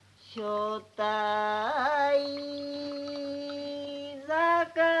所帯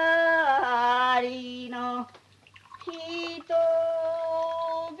盛りの人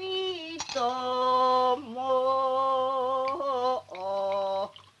々も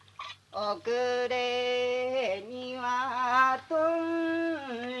遅れには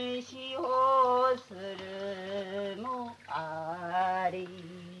頓死をするもあり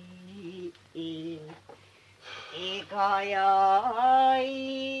いかよ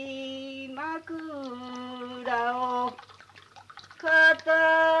い枕を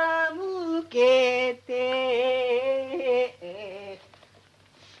傾けて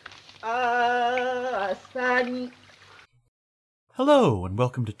朝に Hello, and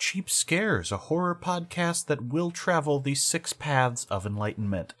welcome to Cheap Scares, a horror podcast that will travel the 6 paths of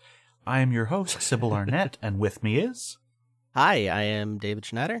enlightenment. I am your host, Sybil Arnett, and with me is... Hi, I am David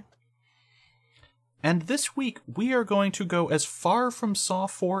Schneider. And this week, we are going to go as far from Saw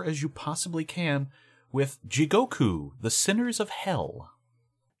 4 as you possibly can with Jigoku, The Sinners of Hell.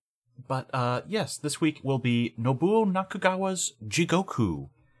 But, yes, this week will be Nobuo Nakagawa's Jigoku,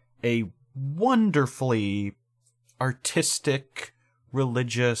 a wonderfully artistic,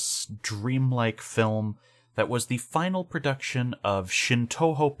 religious, dreamlike film that was the final production of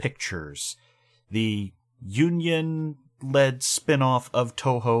Shintoho Pictures, the union-led spin-off of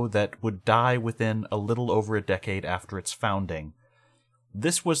Toho that would die within a little over a decade after its founding.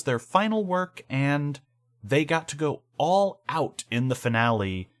 This was their final work, and they got to go all out in the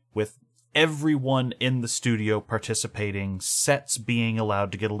finale with everyone in the studio participating, sets being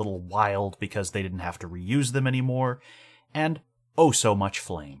allowed to get a little wild because they didn't have to reuse them anymore, and oh so much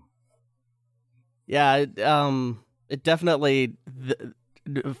flame. Yeah, it definitely,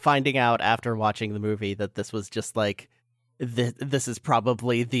 finding out after watching the movie that this was just like, this is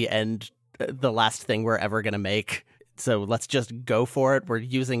probably the end, the last thing we're ever going to make, so let's just go for it. We're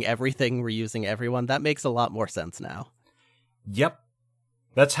using everything, we're using everyone. That makes a lot more sense now. Yep.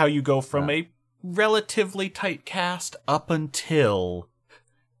 That's how you go from a relatively tight cast up until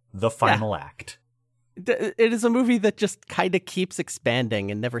the final act. It is a movie that just kind of keeps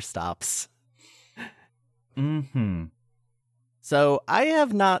expanding and never stops. Mm-hmm. So I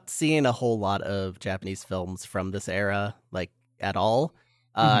have not seen a whole lot of Japanese films from this era, like, at all.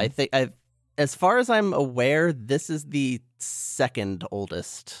 I think, as far as I'm aware, this is the second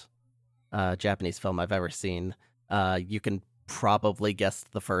oldest Japanese film I've ever seen. You can probably guess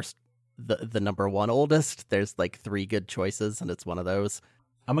the number one oldest. There's like 3 good choices, and it's one of those.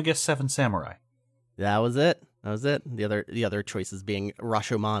 I'm gonna guess Seven Samurai. That was it. The other choices being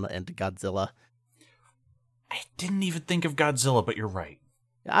Rashomon and Godzilla. I didn't even think of Godzilla, but you're right.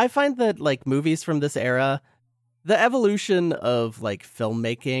 I find that, like, movies from this era, the evolution of, like,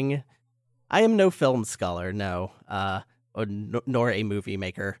 filmmaking, I am no film scholar, no, nor a movie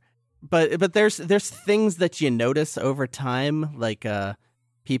maker, but there's things that you notice over time, like,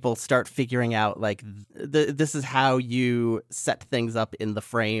 people start figuring out, like, this is how you set things up in the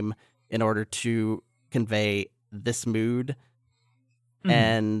frame in order to convey this mood,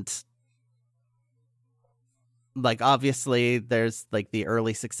 and... like, obviously, there's, like, the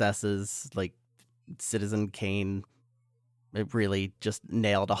early successes, like Citizen Kane. It really just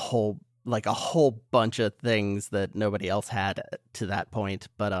nailed a whole bunch of things that nobody else had to that point.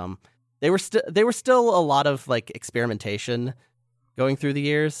 But they were still a lot of, like, experimentation going through the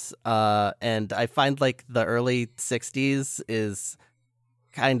years. And I find, like, the early 60s is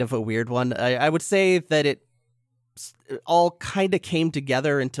kind of a weird one. I would say that it all kind of came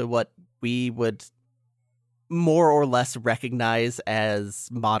together into what we would more or less recognize as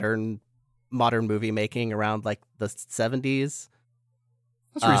modern movie making around, like, the 70s.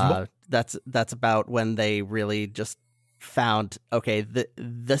 That's reasonable. That's about when they really just found, okay,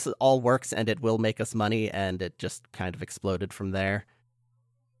 this all works and it will make us money, and it just kind of exploded from there.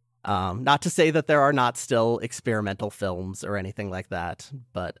 Not to say that there are not still experimental films or anything like that,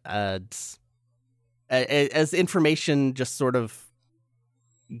 but as information just sort of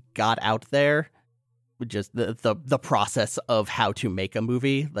got out there, just the process of how to make a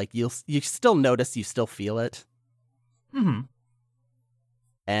movie, like, you still notice, you still feel it.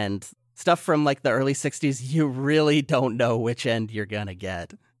 And stuff from, like, the early 60s, you really don't know which end you're gonna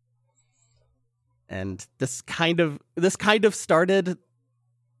get. And this kind of started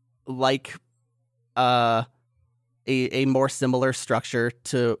like a more similar structure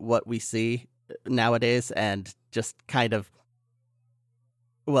to what we see nowadays, and just kind of,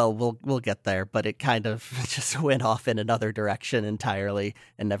 well, we'll get there, but it kind of just went off in another direction entirely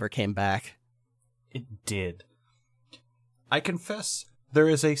and never came back. It did. I confess, there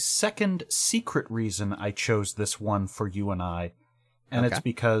is a second secret reason I chose this one for you and I, And Okay. it's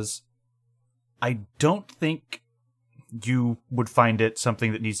because I don't think you would find it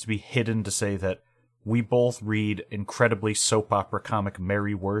something that needs to be hidden to say that we both read incredibly soap opera comic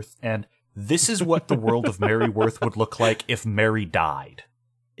Mary Worth, and this is what the world of Mary Worth would look like if Mary died.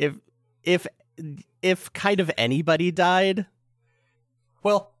 If kind of anybody died,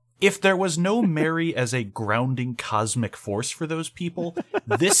 Well, if there was no Mary as a grounding cosmic force for those people,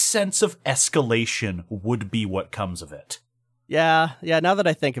 this sense of escalation would be what comes of it. yeah. Now that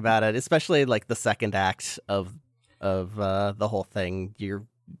I think about it, especially like the second act of the whole thing,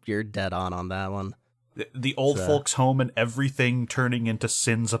 you're dead on that one. The old So- folks' home and everything turning into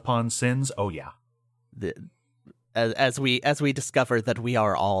sins upon sins. Oh yeah. As we discover that we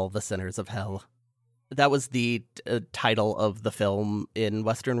are all the sinners of hell. That was the title of the film in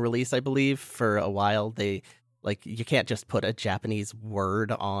Western release, I believe. For a while, they you can't just put a Japanese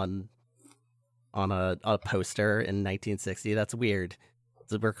word on a poster in 1960. That's weird.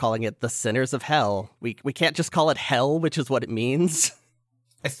 So we're calling it the sinners of hell. We can't just call it hell, which is what it means.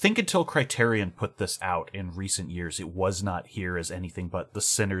 I think until Criterion put this out in recent years, it was not here as anything but the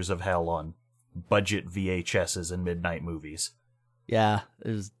sinners of hell on budget VHSs and midnight movies. Yeah,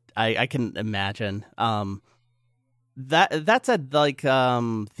 it was. I can imagine. That said,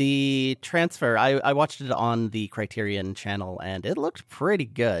 the transfer, I watched it on the Criterion channel, and it looked pretty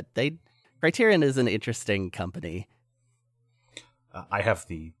good. Criterion is an interesting company. I have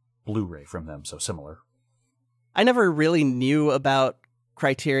the Blu-ray from them, so similar. I never really knew about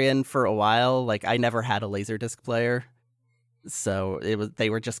Criterion for a while. Like, I never had a Laserdisc player, so they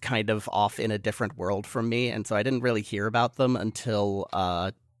were just kind of off in a different world from me, and so I didn't really hear about them until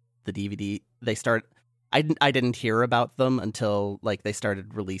the DVD. I didn't hear about them until they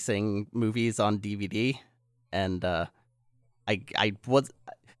started releasing movies on DVD, and I was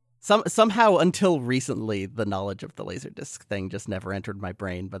somehow until recently the knowledge of the Laserdisc thing just never entered my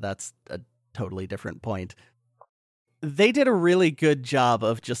brain. But that's a totally different point. They did a really good job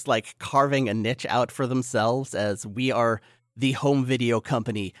of just carving a niche out for themselves as we are the home video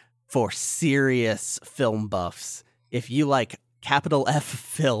company for serious film buffs. If you like capital F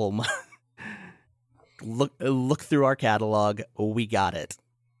film, look through our catalog. We got it.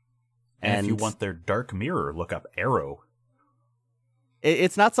 And if you want their Dark Mirror, look up Arrow.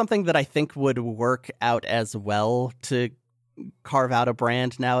 It's not something that I think would work out as well to carve out a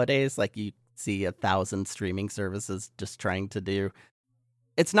brand nowadays. Like you see 1,000 streaming services just trying to do.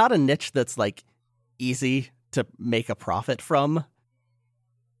 It's not a niche that's easy to make a profit from.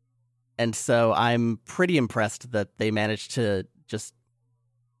 And so I'm pretty impressed that they managed to just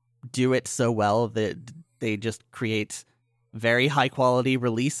do it so well that they just create very high quality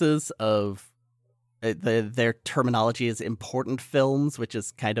releases of their terminology is important films, which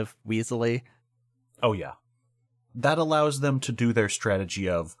is kind of weaselly. Oh yeah. That allows them to do their strategy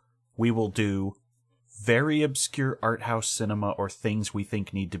of, we will do very obscure art house cinema or things we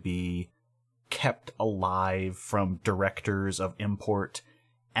think need to be kept alive from directors of import,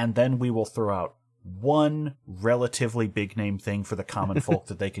 and then we will throw out one relatively big name thing for the common folk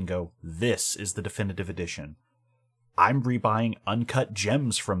that they can go, this is the definitive edition. I'm rebuying Uncut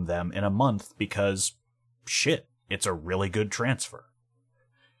Gems from them in a month because, shit, it's a really good transfer.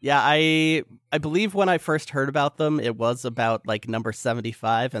 Yeah, I believe when I first heard about them, it was about number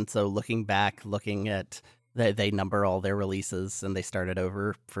 75, and so looking at they number all their releases, and they started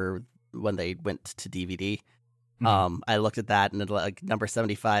over for when they went to DVD. Mm-hmm. I looked at that, and number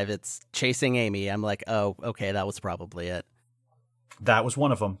 75, it's Chasing Amy. I'm like, oh, okay, that was probably it. That was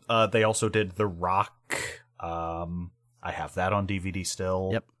one of them. They also did The Rock. I have that on DVD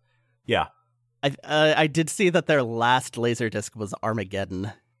still. Yep. Yeah. I did see that their last Laserdisc was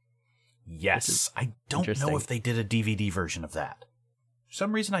Armageddon. Yes. I don't know interesting. if they did a DVD version of that. For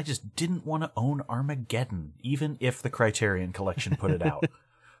some reason, I just didn't want to own Armageddon, even if the Criterion Collection put it out.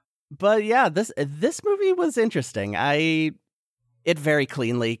 But yeah, this movie was interesting. It very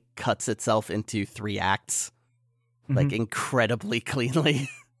cleanly cuts itself into 3 acts, incredibly cleanly.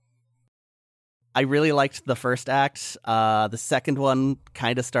 I really liked the first act. The second one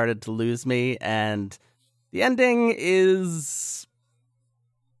kind of started to lose me, and the ending is...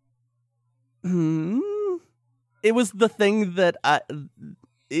 It was the thing that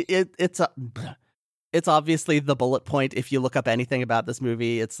it's obviously the bullet point. If you look up anything about this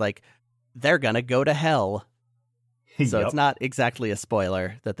movie, it's they're gonna go to hell. So Yep. It's not exactly a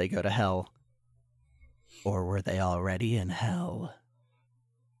spoiler that they go to hell. Or were they already in hell?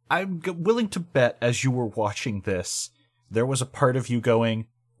 I'm willing to bet as you were watching this, there was a part of you going,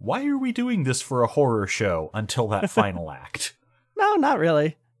 why are we doing this for a horror show until that final act? No, not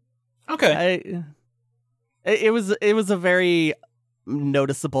really. Okay. It was a very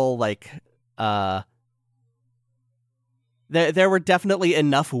noticeable, like, there were definitely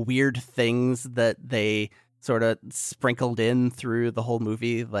enough weird things that they sort of sprinkled in through the whole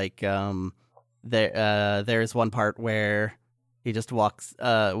movie. Like, there's one part where he just walks,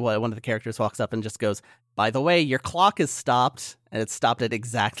 one of the characters walks up and just goes, "By the way, your clock is stopped," and it's stopped at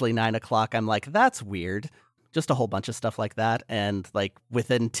exactly 9 o'clock. I'm like, that's weird. Just a whole bunch of stuff like that. And like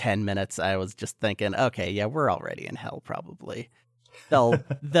within 10 minutes, I was just thinking, okay, yeah, we're already in hell, probably.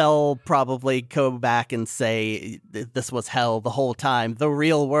 They'll probably go back and say this was hell the whole time. The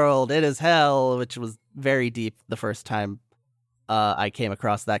real world, it is hell, which was very deep the first time I came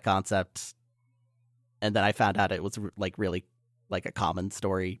across that concept. And then I found out it was like really like a common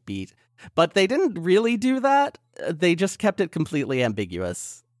story beat. But they didn't really do that. They just kept it completely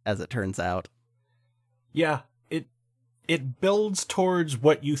ambiguous, as it turns out. Yeah, it builds towards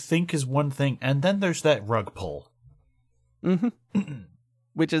what you think is one thing, and then there's that rug pull. Mm-hmm.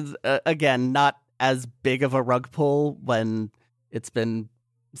 Which is, again, not as big of a rug pull when it's been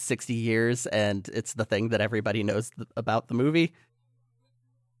 60 years and it's the thing that everybody knows about the movie.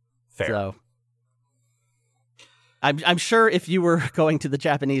 Fair. So, I'm sure if you were going to the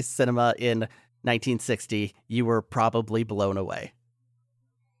Japanese cinema in 1960, you were probably blown away.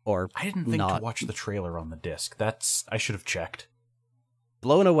 Or I didn't think not. to watch the trailer on the disc. I should have checked.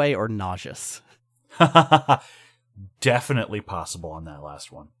 Blown away or nauseous. Definitely possible on that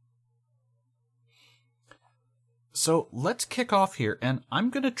last one. So let's kick off here, and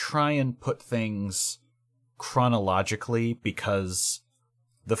I'm going to try and put things chronologically because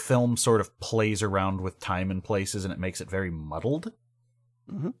the film sort of plays around with time and places and it makes it very muddled.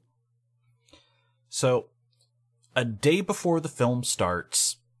 Mm-hmm. So, a day before the film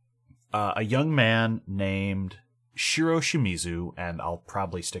starts, a young man named Shiro Shimizu, and I'll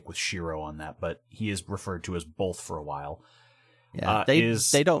probably stick with Shiro on that, but he is referred to as both for a while. Yeah,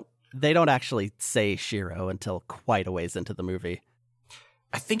 they don't actually say Shiro until quite a ways into the movie.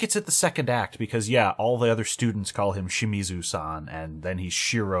 I think it's at the second act because, yeah, all the other students call him Shimizu-san, and then he's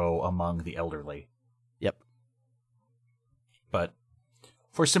Shiro among the elderly. Yep. But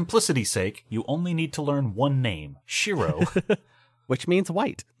for simplicity's sake, you only need to learn one name, Shiro. Which means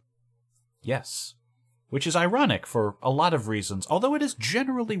white. Yes. Which is ironic for a lot of reasons, although it is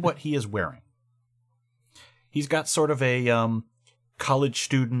generally what he is wearing. He's got sort of a college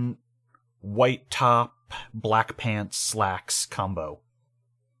student, white top, black pants, slacks combo.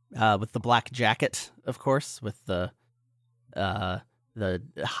 With the black jacket, of course, with the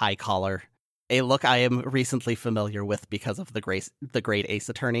high collar. A look I am recently familiar with because of the Great Ace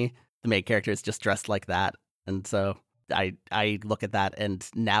Attorney. The main character is just dressed like that, and so I look at that and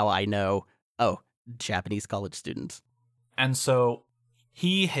now I know, oh, Japanese college student. And so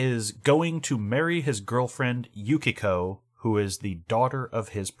he is going to marry his girlfriend Yukiko, who is the daughter of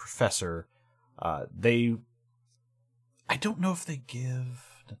his professor. I don't know if they give...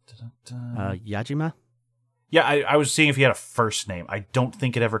 Yajima? Yeah, I was seeing if he had a first name. I don't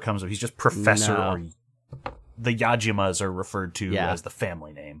think it ever comes up. He's just professor, No. or the Yajimas are referred to as the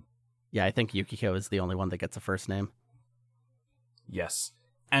family name. Yeah, I think Yukiko is the only one that gets a first name. Yes.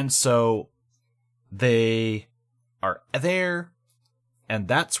 And so they are there, and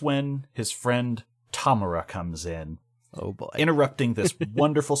that's when his friend Tamura comes in, Oh boy. interrupting this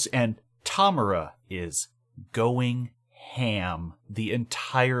wonderful... And Tamura is going ham the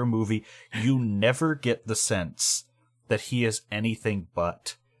entire movie. You never get the sense that he is anything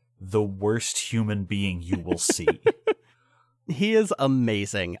but the worst human being you will see. He is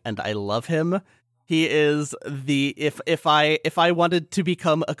amazing, and I love him. He is the if I wanted to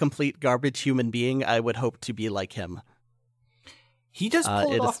become a complete garbage human being, I would hope to be like him. He does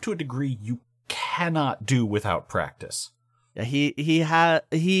pull it off to a degree you cannot do without practice. Yeah, he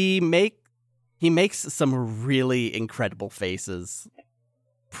makes some really incredible faces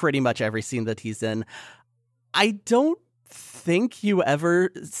pretty much every scene that he's in. I don't think you ever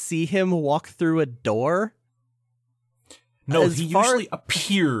see him walk through a door. No, he usually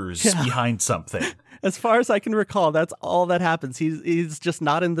appears behind something. As far as I can recall, that's all that happens. He's just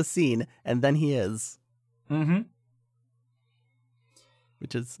not in the scene, and then he is. Mm-hmm.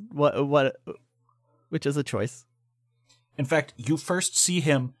 Which is which is a choice. In fact, you first see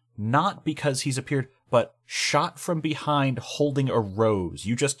him not because he's appeared, but shot from behind holding a rose.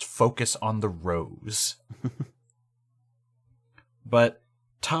 You just focus on the rose. But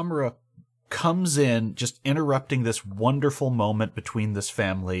Tamura comes in, just interrupting this wonderful moment between this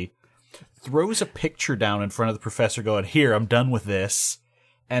family, throws a picture down in front of the professor going, "Here, I'm done with this."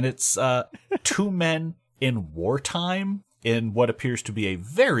 And it's two men in wartime in what appears to be a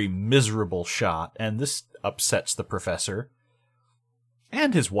very miserable shot, and this upsets the professor.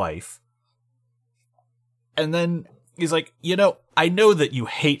 and his wife. And then he's like, I know that you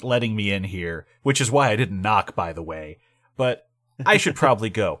hate letting me in here, which is why I didn't knock, by the way, but I should probably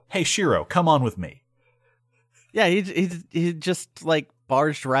go. Hey, Shiro, come on with me. Yeah, he just like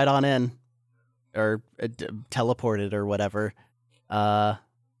barged right on in, or teleported or whatever.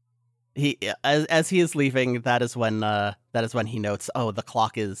 He as he is leaving, that is when he notes, oh, the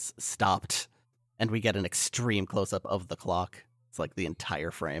clock is stopped, and we get an extreme close up of the clock. It's like the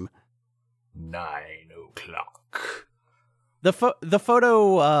entire frame. 9 o'clock. The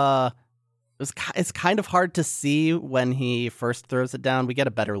photo it's kind of hard to see when he first throws it down. We get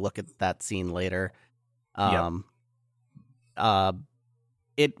a better look at that scene later.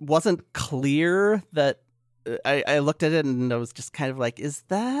 It wasn't clear that I looked at it and I was just kind of like, is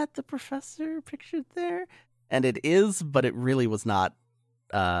that the professor pictured there? And it is, but it really was not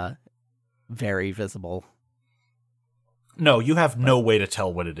very visible. No, you have no way to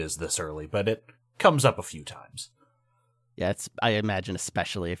tell what it is this early, but it comes up a few times. Yeah, I imagine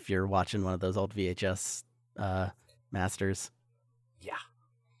especially if you're watching one of those old VHS masters. Yeah.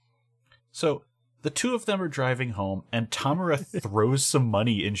 So the two of them are driving home, and Tamura throws some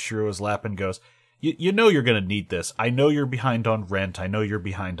money in Shiro's lap and goes, you know you're going to need this. I know you're behind on rent. I know you're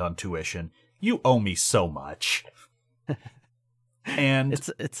behind on tuition. You owe me so much. And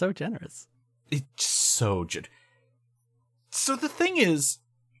it's so generous. It's so generous. So the thing is,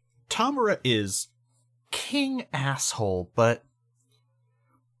 Tamura is king asshole, but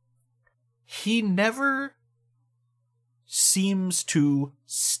he never seems to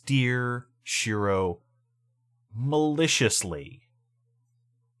steer Shiro maliciously.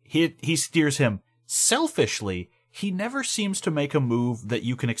 He steers him selfishly. He never seems to make a move that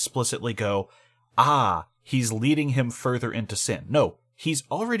you can explicitly go, he's leading him further into sin. No, he's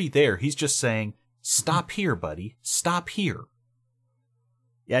already there. He's just saying, stop here, buddy. Stop here.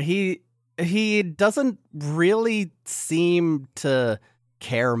 Yeah, he doesn't really seem to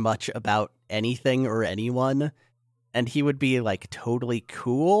care much about anything or anyone, and he would be like totally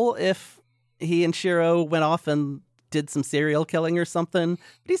cool if he and Shiro went off and did some serial killing or something,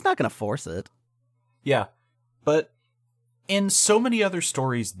 but he's not going to force it. Yeah, but in so many other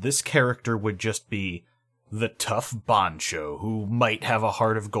stories, this character would just be the tough bancho who might have a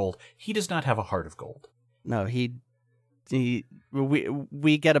heart of gold. He does not have a heart of gold. No,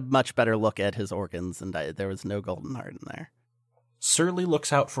 we get a much better look at his organs, and there was no golden heart in there. Surly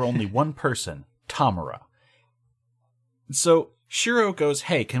looks out for only one person, Tamura. So Shiro goes,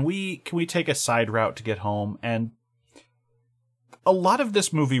 hey, can we take a side route to get home? And a lot of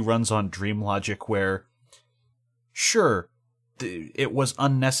this movie runs on dream logic where, sure, it was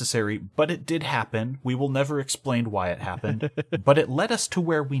unnecessary, but it did happen. We will never explain why it happened, but it led us to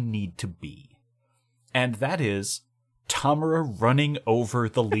where we need to be. And that is Tamura running over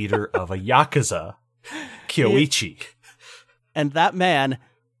the leader of a Yakuza, Kyoichi. And that man,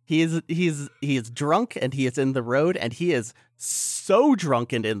 he is drunk, and he is in the road, and he is so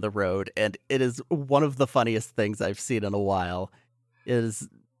drunk and in the road, and it is one of the funniest things I've seen in a while. It is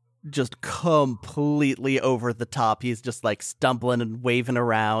just completely over the top. He's just like stumbling and waving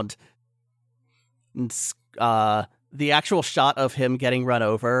around. And, the actual shot of him getting run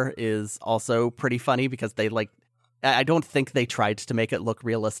over is also pretty funny because I don't think they tried to make it look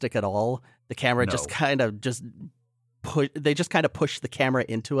realistic at all. The camera just kind of push the camera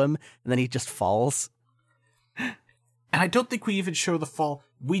into him, and then he just falls. And I don't think we even show the fall.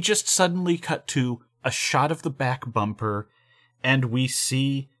 We just suddenly cut to a shot of the back bumper, and we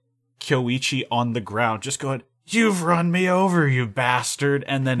see Kyoichi on the ground just going, "You've run me over, you bastard,"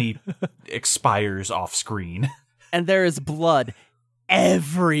 and then he expires off screen. And there is blood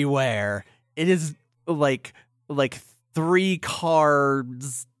everywhere. It is like 3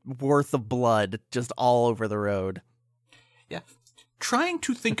 cars worth of blood just all over the road. Yeah. Trying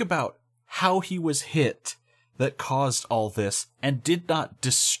to think about how he was hit that caused all this and did not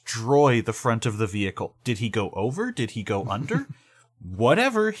destroy the front of the vehicle. Did he go over? Did he go under?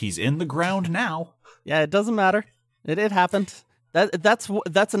 Whatever. He's in the ground now. Yeah, it doesn't matter. It happened. That's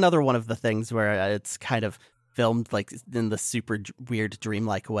another one of the things where it's kind of filmed like in the super weird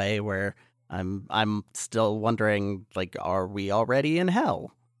dreamlike way where I'm still wondering, like, are we already in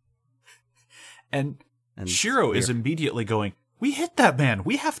hell? And Shiro is immediately going, we hit that man.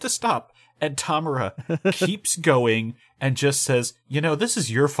 We have to stop. And Tamura keeps going and just says, this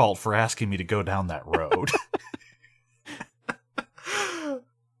is your fault for asking me to go down that road.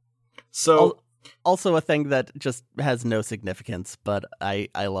 So also a thing that just has no significance, but I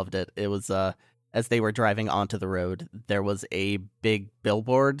loved it. It was as they were driving onto the road, there was a big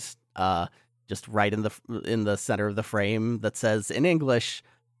billboard just right in the center of the frame that says in English,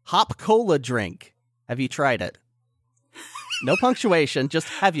 "Hop cola drink. Have you tried it?" No punctuation, just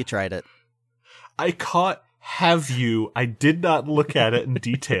have you tried it? I caught "have you." I did not look at it in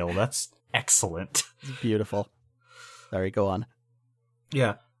detail. That's excellent. It's beautiful. Sorry, go on.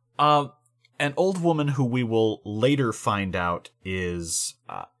 Yeah. An old woman who we will later find out is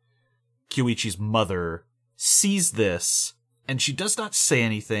Kyoichi's mother sees this, and she does not say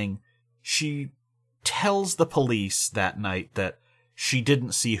anything. She tells the police that night that she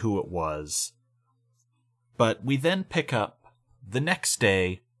didn't see who it was. But we then pick up the next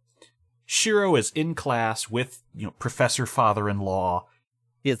day. Shiro is in class with, Professor Father-in-Law.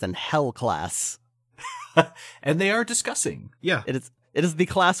 He is in hell class. And they are discussing. Yeah. It is the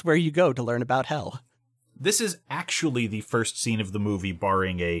class where you go to learn about hell. This is actually the first scene of the movie,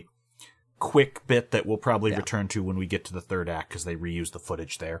 barring a quick bit that we'll probably return to when we get to the third act, because they reused the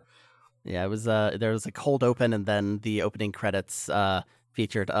footage there. Yeah, it was there was a cold open, and then the opening credits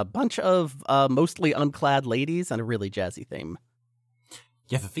featured a bunch of mostly unclad ladies and a really jazzy theme.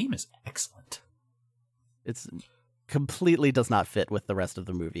 Yeah, the theme is excellent. It's completely does not fit with the rest of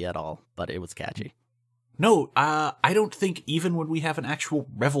the movie at all, but it was catchy. No, I don't think even when we have an actual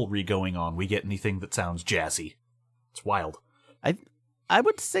revelry going on, we get anything that sounds jazzy. It's wild. I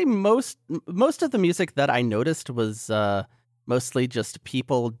would say most of the music that I noticed was mostly just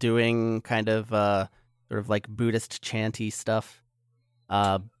people doing kind of sort of like Buddhist chanty stuff,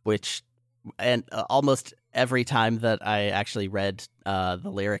 which almost every time that I actually read the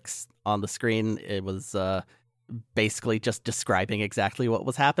lyrics on the screen, it was basically just describing exactly what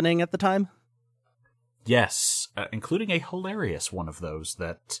was happening at the time. Yes, including a hilarious one of those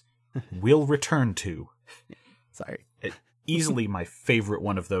that we'll return to. Sorry. Easily my favorite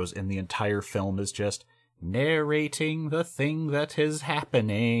one of those in the entire film is just narrating the thing that is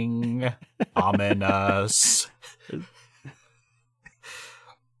happening. Ominous.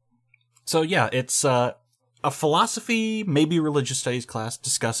 So yeah, it's a philosophy, maybe religious studies class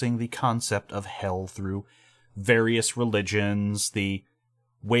discussing the concept of hell through various religions, the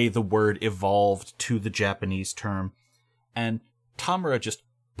way the word evolved to the Japanese term, and Tamura just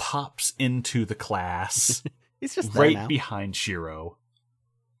pops into the class. He's just right behind Shiro.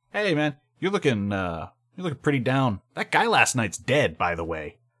 Hey man, you're looking pretty down. That guy last night's dead, by the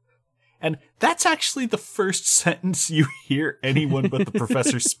way. And that's actually the first sentence you hear anyone but the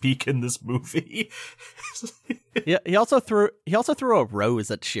professor speak in this movie. Yeah, he also threw a rose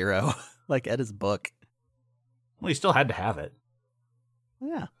at Shiro, like at his book. Well, he still had to have it.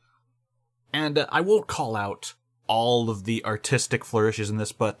 Yeah. And I won't call out all of the artistic flourishes in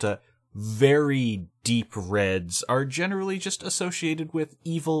this, but very deep reds are generally just associated with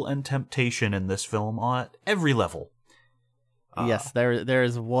evil and temptation in this film at every level. Yes, there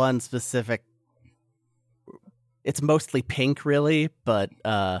is one specific. It's mostly pink, really, but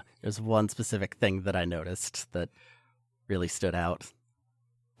there's one specific thing that I noticed that really stood out.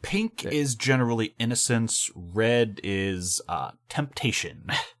 Pink is generally innocence. Red is temptation.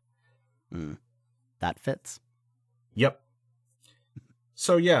 That fits. Yep.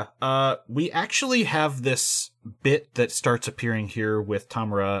 So yeah, we actually have this bit that starts appearing here with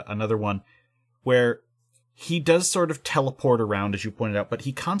Tamura, another one, where he does sort of teleport around, as you pointed out, but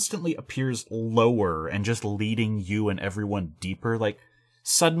he constantly appears lower and just leading you and everyone deeper. Like,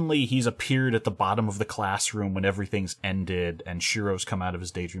 suddenly he's appeared at the bottom of the classroom when everything's ended and Shiro's come out of his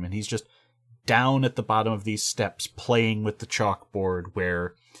daydream, and he's just down at the bottom of these steps playing with the chalkboard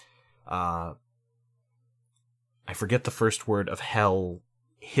where, I forget the first word of hell,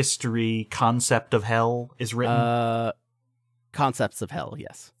 concept of hell is written. Concepts of hell,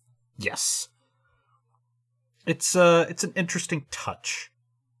 yes. Yes. It's an interesting touch.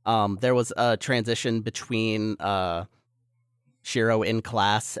 There was a transition between Shiro in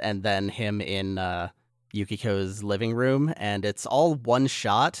class and then him in Yukiko's living room, and it's all one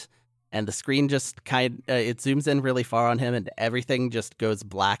shot, and the screen just it zooms in really far on him, and everything just goes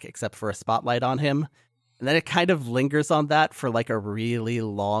black except for a spotlight on him, and then it kind of lingers on that for like a really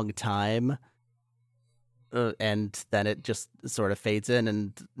long time, and then it just sort of fades in,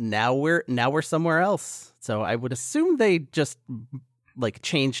 and now we're somewhere else. So I would assume they just like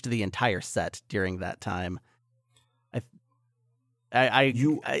changed the entire set during that time.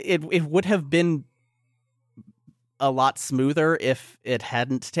 It would have been a lot smoother if it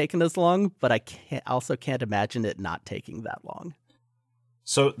hadn't taken as long, but I can't imagine it not taking that long.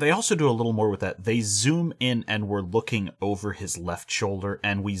 So they also do a little more with that. They zoom in and we're looking over his left shoulder,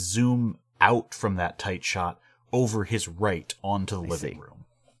 and we zoom out from that tight shot over his right onto the living room.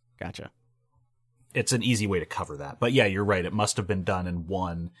 Gotcha. It's an easy way to cover that. But yeah, you're right. It must have been done in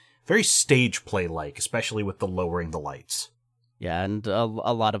one very stage play-like, especially with the lowering the lights. Yeah, and a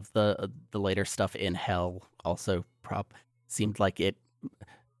lot of the later stuff in Hell also seemed like it.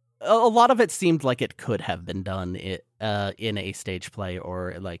 A lot of it seemed like it could have been done in a stage play,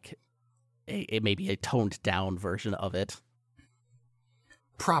 or like maybe a toned down version of it.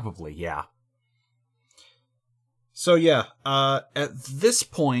 Probably, yeah. So yeah, at this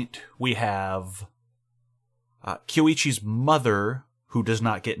point we have Kyoichi's mother, who does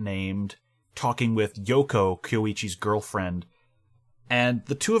not get named, talking with Yoko, Kyoichi's girlfriend. And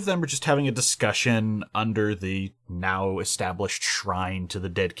the two of them are just having a discussion under the now established shrine to the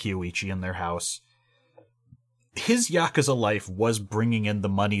dead Kyoichi in their house. His Yakuza life was bringing in the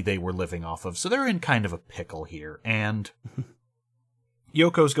money they were living off of, so they're in kind of a pickle here. And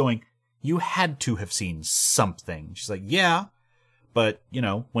Yoko's going, you had to have seen something. She's like, yeah, but,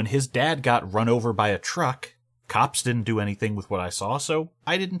 when his dad got run over by a truck, cops didn't do anything with what I saw, so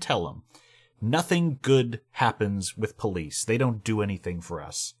I didn't tell him. Nothing good happens with police. They don't do anything for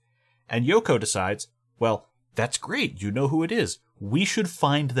us. And Yoko decides, well, that's great. You know who it is. We should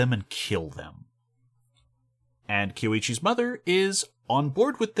find them and kill them. And Kyoichi's mother is on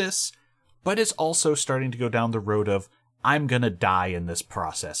board with this, but is also starting to go down the road of, I'm gonna die in this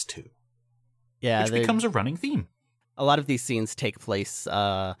process too. Yeah, which becomes a running theme. A lot of these scenes take place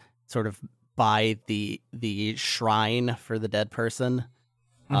sort of by the shrine for the dead person.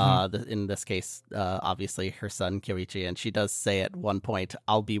 In this case, obviously her son Kyoichi, and she does say at one point,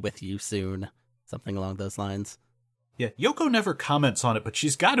 "I'll be with you soon," something along those lines. Yeah, Yoko never comments on it, but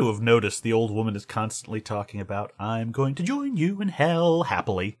she's got to have noticed the old woman is constantly talking about, I'm going to join you in hell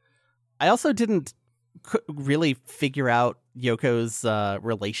happily. I also didn't really figure out Yoko's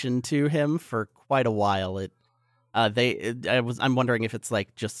relation to him for quite a while. I'm wondering if it's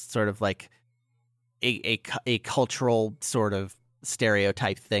like just sort of like a cultural sort of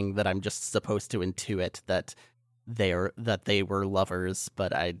stereotype thing that I'm just supposed to intuit that they were lovers,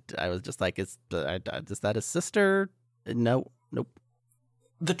 but I was just like, is that his sister? Nope.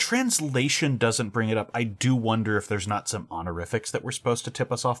 The translation doesn't bring it up. I do wonder if there's not some honorifics that were supposed to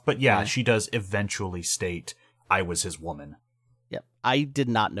tip us off, but yeah, she does eventually state, I was his woman. Yep. I did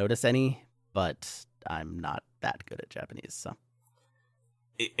not notice any, but I'm not that good at Japanese, so.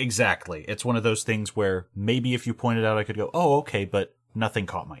 Exactly. It's one of those things where maybe if you pointed out, I could go, oh, okay, but nothing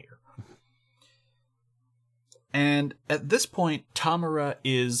caught my ear. And at this point, Tamara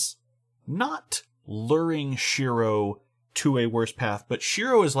is not luring Shiro to a worse path, but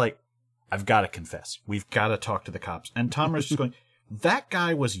Shiro is like, I've got to confess. We've got to talk to the cops. And Tamara's just going, that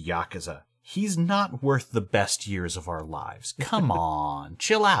guy was Yakuza. He's not worth the best years of our lives. Come on,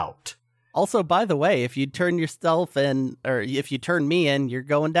 chill out. Also, by the way, if you turn yourself in, or if you turn me in, you're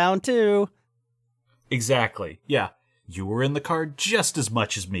going down too. Exactly. Yeah. You were in the car just as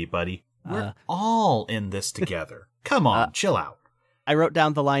much as me, buddy. We're all in this together. Come on, chill out. I wrote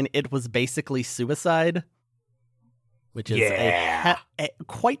down the line, it was basically suicide, which is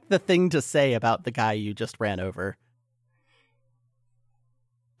quite the thing to say about the guy you just ran over.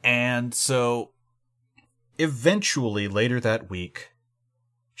 And so, eventually, later that week,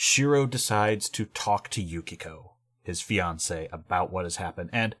 Shiro decides to talk to Yukiko, his fiancée, about what has happened.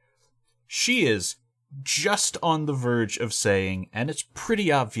 And she is just on the verge of saying, and it's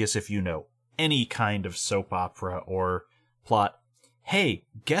pretty obvious if you know any kind of soap opera or plot, hey,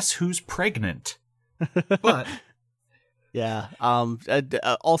 guess who's pregnant? But yeah.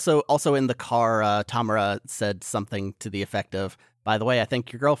 Also in the car, Tamara said something to the effect of, by the way, I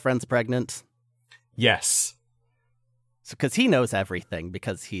think your girlfriend's pregnant. Yes. Because he knows everything,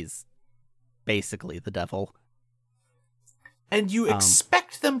 because he's basically the devil. And you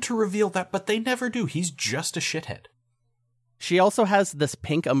expect them to reveal that, but they never do. He's just a shithead. She also has this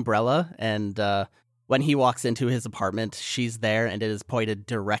pink umbrella, and when he walks into his apartment, she's there, and it is pointed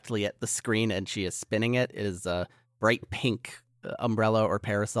directly at the screen, and she is spinning it. It is a bright pink umbrella or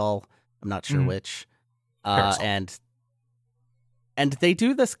parasol. I'm not sure which. And they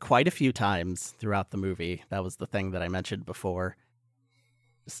do this quite a few times throughout the movie. That was the thing that I mentioned before.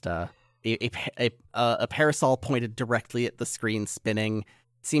 Just a parasol pointed directly at the screen, spinning. It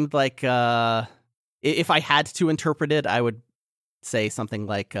seemed like if I had to interpret it, I would say something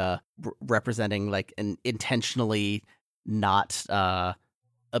like representing like an intentionally not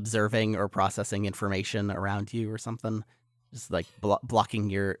observing or processing information around you or something. Just like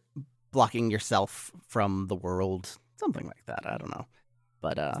blocking yourself from the world. Something like that. I don't know.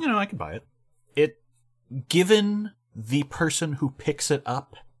 But I can buy it. Given the person who picks it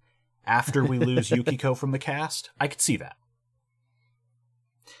up after we lose Yukiko from the cast, I could see that.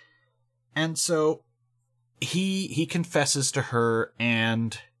 And so he confesses to her,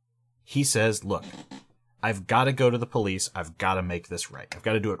 and he says, look, I've got to go to the police. I've got to make this right. I've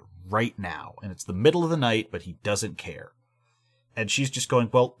got to do it right now. And it's the middle of the night, but he doesn't care. And she's just going,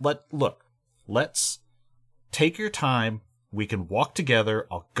 well, let's take your time. We can walk together.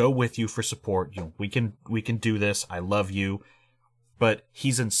 I'll go with you for support. We can do this. I love you. But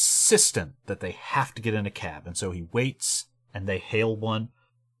he's insistent that they have to get in a cab. And so he waits and they hail one.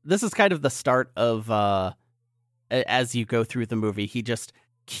 This is kind of the start of, as you go through the movie, he just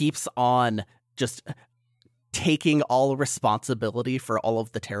keeps on just taking all responsibility for all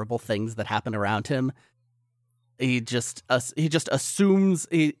of the terrible things that happen around him. He just assumes,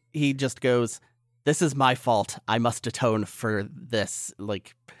 he just goes, this is my fault. I must atone for this.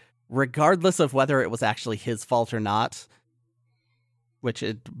 Like, regardless of whether it was actually his fault or not, which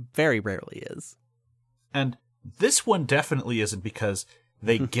it very rarely is. And this one definitely isn't, because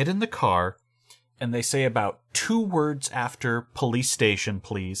they get in the car and they say about 2 words after police station,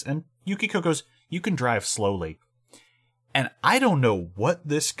 please. And Yukiko goes, you can drive slowly. And I don't know what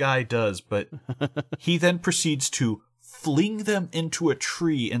this guy does, but he then proceeds to fling them into a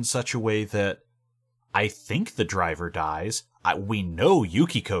tree in such a way that I think the driver dies. We know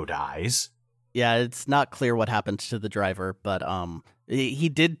Yukiko dies. Yeah, it's not clear what happened to the driver, but he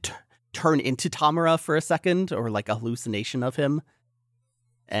did turn into Tamura for a second, or like a hallucination of him.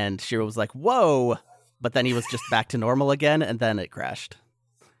 And Shiro was like, whoa! But then he was just back to normal again, and then it crashed.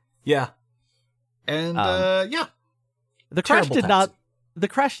 Yeah. And, yeah. The crash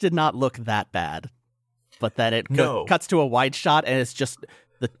did not look that bad. But then it cuts to a wide shot, and it's just,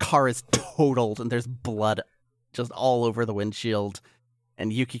 the car is totaled, and there's blood just all over the windshield.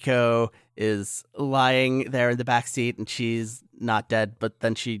 And Yukiko is lying there in the backseat, and she's not dead, but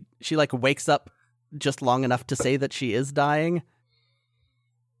then she like wakes up just long enough to say that she is dying.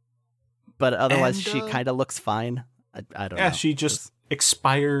 But otherwise, she kind of looks fine. I don't know. Yeah, she just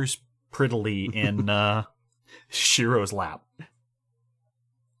expires prettily in Shiro's lap.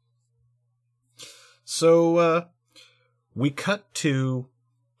 So we cut to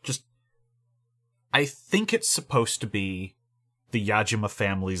just, I think it's supposed to be the Yajima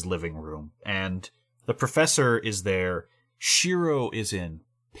family's living room, and the professor is there. Shiro is in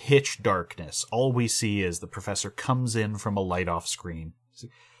pitch darkness. All we see is the professor comes in from a light off screen.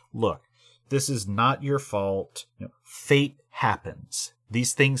 Look, this is not your fault. Fate happens.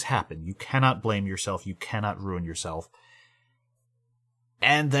 These things happen. You cannot blame yourself. You cannot ruin yourself.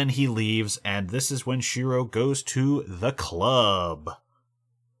 And then he leaves, and this is when Shiro goes to the club.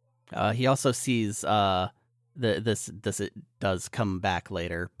 He also sees this it does come back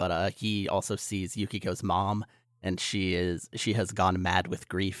later, but he also sees Yukiko's mom, and she has gone mad with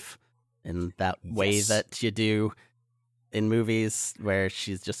grief in that way that you do in movies, where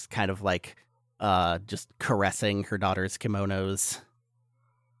she's just kind of like just caressing her daughter's kimonos.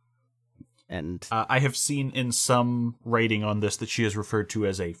 And I have seen in some writing on this that she is referred to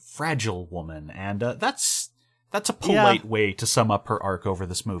as a fragile woman, and that's a polite way to sum up her arc over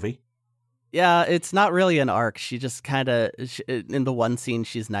this movie. Yeah, it's not really an arc. She just kind of, in the one scene,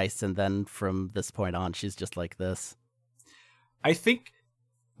 she's nice, and then from this point on, she's just like this. I think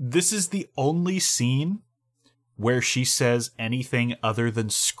this is the only scene where she says anything other than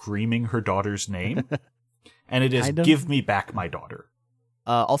screaming her daughter's name, and it is, give me back my daughter.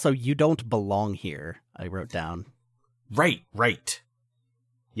 Also, you don't belong here, I wrote down. Right.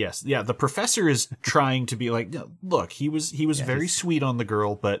 Yes, yeah, the professor is trying to be like, look, he was very sweet on the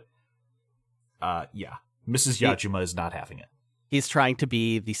girl, but yeah, Mrs. Yajima is not having it. He's trying to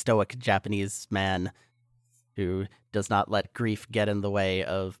be the stoic Japanese man who does not let grief get in the way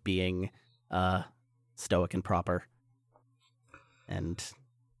of being stoic and proper. And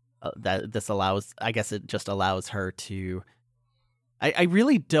that this allows, I guess it just allows her to, I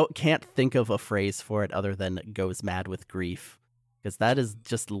really can't think of a phrase for it other than goes mad with grief, because that is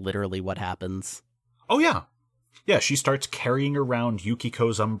just literally what happens. Oh, yeah. Yeah, she starts carrying around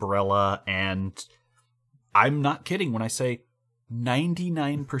Yukiko's umbrella, and I'm not kidding when I say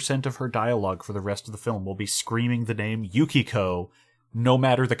 99% of her dialogue for the rest of the film will be screaming the name Yukiko, no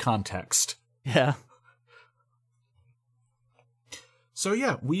matter the context. Yeah. So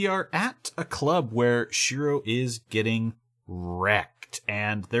yeah, we are at a club where Shiro is getting wrecked,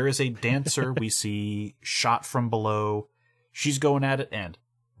 and there is a dancer we see shot from below. She's going at it, and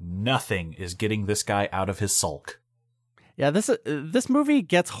nothing is getting this guy out of his sulk. Yeah, this movie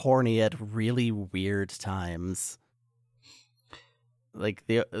gets horny at really weird times. Like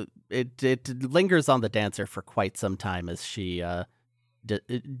it lingers on the dancer for quite some time as she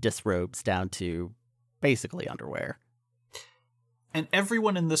disrobes down to basically underwear. And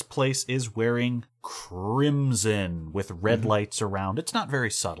everyone in this place is wearing crimson with red lights around. It's not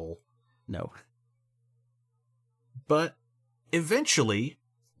very subtle. No. But eventually,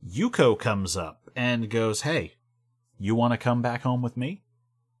 Yuko comes up and goes, hey, you want to come back home with me?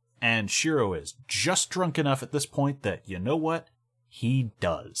 And Shiro is just drunk enough at this point that, you know what? He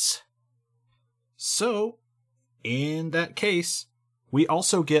does. So, in that case, we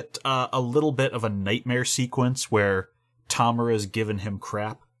also get a little bit of a nightmare sequence where Tamara's given him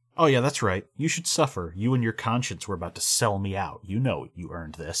crap. Oh yeah, that's right. You should suffer. You and your conscience were about to sell me out. You know you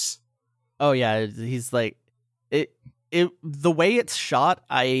earned this. Oh yeah, he's like it the way it's shot,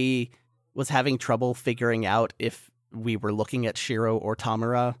 I was having trouble figuring out if we were looking at Shiro or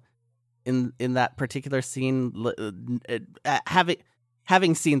Tamara in that particular scene.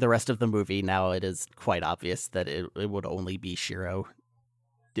 Having seen the rest of the movie now, it is quite obvious that it would only be Shiro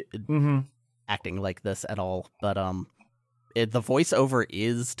acting like this at all. But the voiceover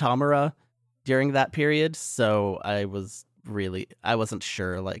is Tamara during that period, so I wasn't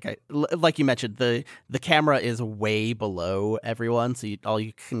sure. Like you mentioned, the camera is way below everyone, so all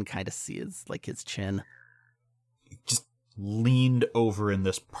you can kind of see is like his chin. Just leaned over in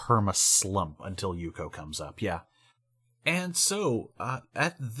this perma slump until Yuko comes up. Yeah. And so,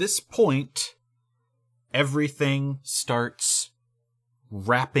 at this point, everything starts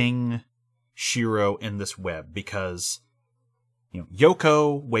wrapping Shiro in this web because,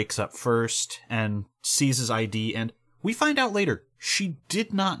 Yoko wakes up first and sees his ID, and we find out later she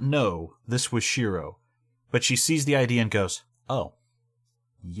did not know this was Shiro, but she sees the ID and goes, oh,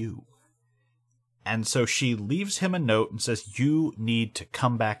 you. And so she leaves him a note and says, you need to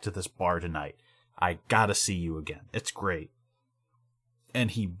come back to this bar tonight. I gotta see you again. It's great. And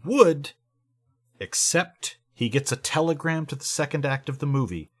he would, except he gets a telegram to the second act of the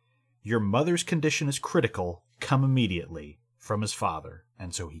movie. Your mother's condition is critical. Come immediately, from his father.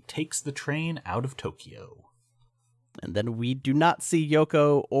 And so he takes the train out of Tokyo. And then we do not see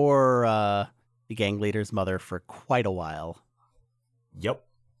Yoko or the gang leader's mother for quite a while. Yep.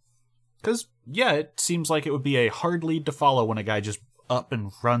 Because, yeah, it seems like it would be a hard lead to follow when a guy just up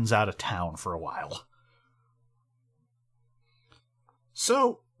and runs out of town for a while.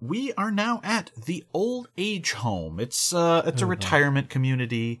 So, we are now at the old age home. It's a retirement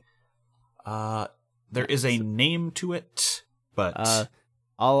community. There is a name to it, but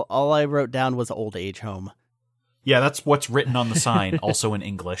all I wrote down was old age home. Yeah, that's what's written on the sign, also in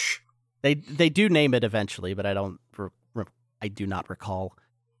English. They do name it eventually, but I do not recall.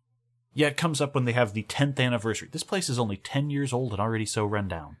 Yeah, it comes up when they have the 10th anniversary. This place is only 10 years old and already so run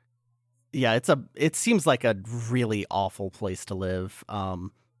down. Yeah, it seems like a really awful place to live.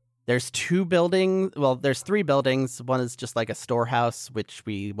 There's two buildings. Well, there's three buildings. One is just like a storehouse, which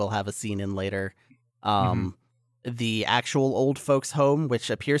we will have a scene in later. The actual old folks' home, which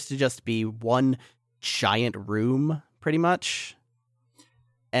appears to just be one giant room, pretty much.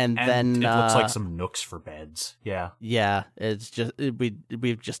 And then it looks like some nooks for beds. Yeah. Yeah, it's just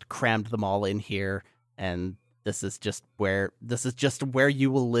we've just crammed them all in here, and this is just where you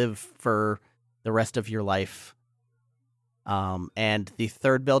will live for the rest of your life. And the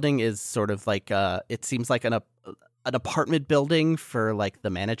third building is sort of like it seems like an apartment building for like the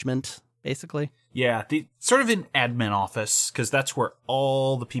management, basically. Yeah, the sort of an admin office, because that's where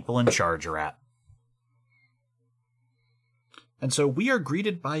all the people in charge are at. And so we are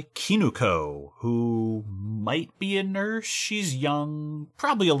greeted by Kinuko, who might be a nurse. She's young,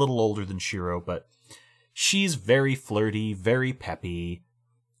 probably a little older than Shiro, but she's very flirty, very peppy,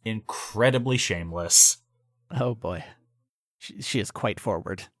 incredibly shameless. Oh boy. She is quite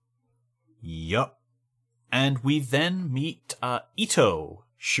forward. Yup. And we then meet Ito,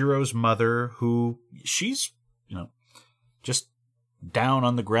 Shiro's mother, who she's, just down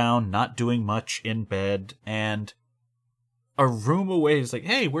on the ground, not doing much in bed, and a room away is like,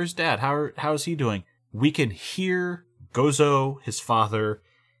 hey, where's Dad? How's he doing? We can hear Gozo, his father,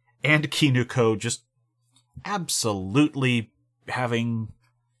 and Kinuko just absolutely having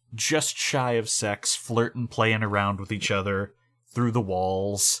just shy of sex, flirting, playing around with each other through the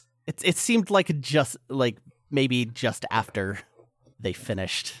walls. It seemed like maybe just after they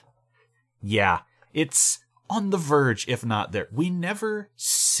finished. Yeah, it's on the verge, if not there. We never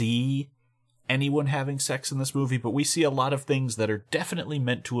see anyone having sex in this movie, but we see a lot of things that are definitely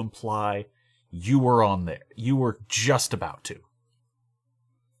meant to imply you were on there. You were just about to.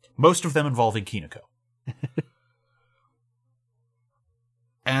 Most of them involving Kinuko.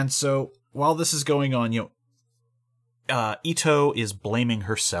 And so, while this is going on, Ito is blaming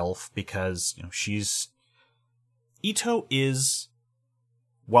herself because, Ito is,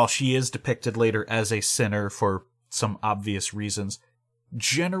 while she is depicted later as a sinner for some obvious reasons,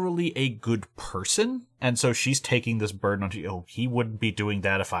 generally a good person, and so she's taking this burden on, oh, he wouldn't be doing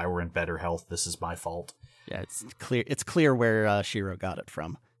that if I were in better health. This is my fault. Yeah, it's clear. It's clear where Shiro got it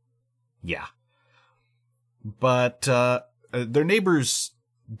from. Yeah. But their neighbor's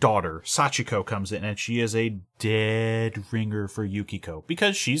daughter, Sachiko, comes in, and she is a dead ringer for Yukiko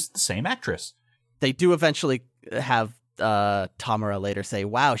because she's the same actress. They do eventually have Tamara later say,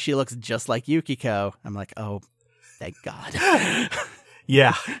 "Wow, she looks just like Yukiko." I'm like, "Oh, thank God."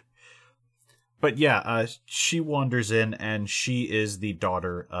 Yeah. But yeah, she wanders in, and she is the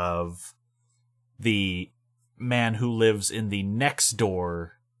daughter of the man who lives in the next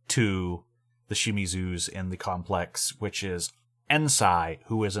door to the Shimizus in the complex, which is Ensai,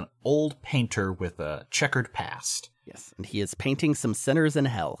 who is an old painter with a checkered past. Yes, and he is painting some sinners in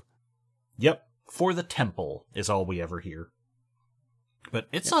hell. Yep, for the temple is all we ever hear. But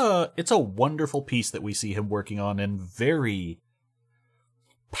it's a wonderful piece that we see him working on in very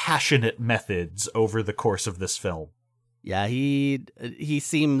passionate methods over the course of this film. Yeah, he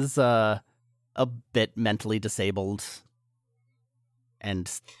seems a bit mentally disabled, and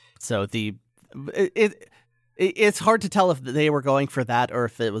so it's hard to tell if they were going for that or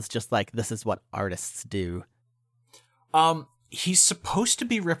if it was just like, this is what artists do. He's supposed to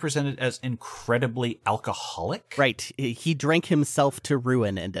be represented as incredibly alcoholic. Right. He drank himself to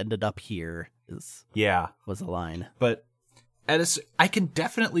ruin and ended up here. Was a line. But I can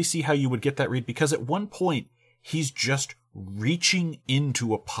definitely see how you would get that read, because at one point he's just reaching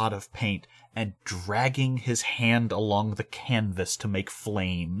into a pot of paint and dragging his hand along the canvas to make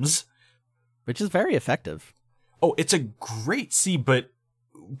flames. Which is very effective. Oh, it's a great scene, but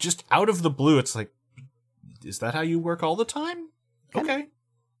just out of the blue, it's like, is that how you work all the time? Okay.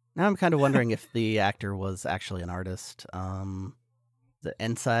 Now I'm kind of wondering if the actor was actually an artist. The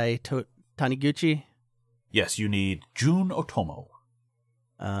Ensai Taniguchi? Yes, you need Jun Otomo.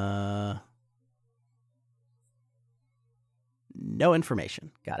 No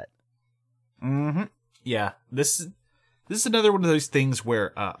information. Got it. Mm-hmm. Yeah, this is another one of those things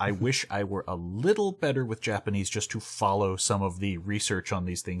where I wish I were a little better with Japanese just to follow some of the research on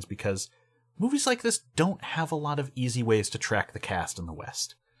these things, because movies like this don't have a lot of easy ways to track the cast in the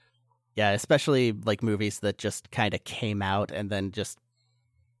West. Yeah, especially like movies that just kind of came out and then just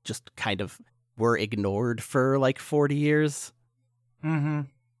kind of were ignored for like 40 years. Mm-hmm.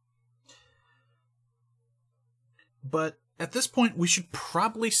 But at this point, we should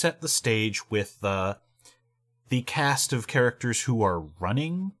probably set the stage with the cast of characters who are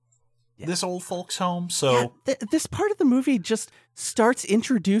running this old folks' home. So this part of the movie just starts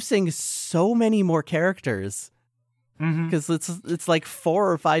introducing so many more characters. Because it's like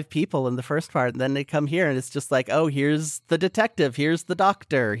 4 or 5 people in the first part, and then they come here and it's just like, oh, here's the detective, here's the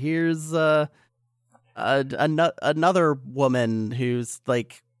doctor, here's another woman who's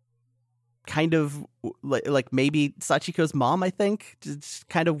like kind of like maybe Sachiko's mom, I think, just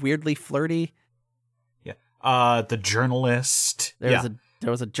kind of weirdly flirty. Yeah. The journalist. There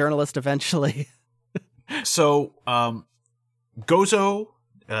was a journalist eventually. So Gozo,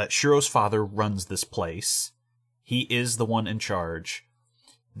 Shiro's father, runs this place. He is the one in charge.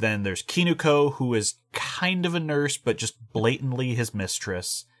 Then there's Kinuko, who is kind of a nurse, but just blatantly his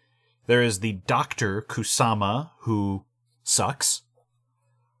mistress. There is the doctor, Kusama, who sucks.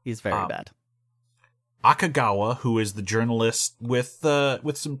 He's very bad. Akagawa, who is the journalist with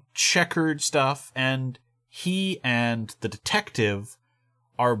some checkered stuff, and he and the detective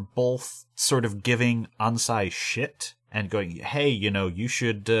are both sort of giving Ansai shit and going, hey, you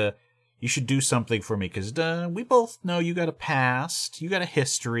should do something for me, because we both know you got a past, you got a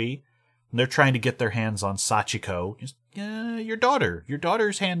history. And they're trying to get their hands on Sachiko. Just, your daughter. Your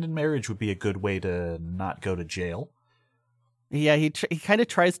daughter's hand in marriage would be a good way to not go to jail. Yeah, he kind of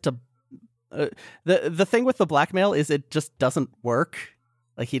tries to... The thing with the blackmail is it just doesn't work.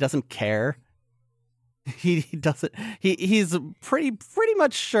 Like, he doesn't care. He doesn't... He's pretty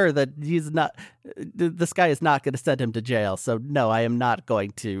much sure that he's not... This guy is not going to send him to jail, so no, I am not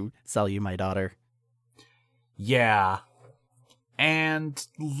going to sell you my daughter. Yeah. And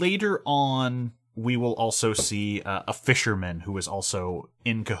later on, we will also see a fisherman who is also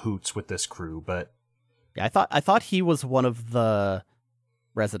in cahoots with this crew, but... Yeah, I thought he was one of the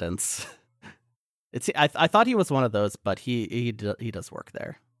residents. I thought he was one of those, but he does work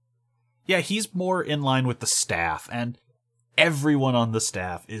there. Yeah, he's more in line with the staff, and everyone on the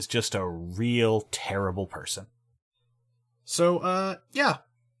staff is just a real terrible person. So, yeah.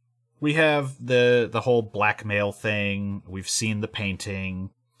 We have the whole blackmail thing. We've seen the painting.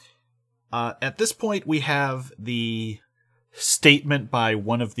 At this point, we have the statement by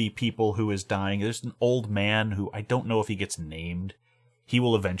one of the people who is dying. There's an old man who I don't know if he gets named. he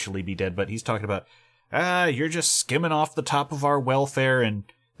will eventually be dead, but he's talking about, you're just skimming off the top of our welfare, and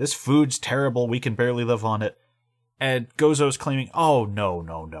this food's terrible, we can barely live on it. And Gozo's claiming, oh,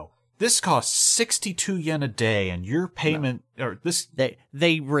 no. This costs 62 yen a day, and your payment, or this...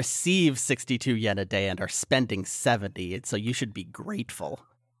 They receive 62 yen a day and are spending 70, so you should be grateful.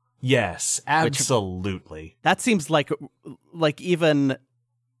 Yes, absolutely. That seems like even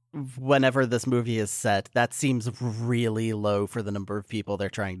whenever this movie is set, that seems really low for the number of people they're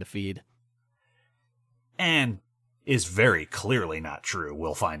trying to feed. And is very clearly not true,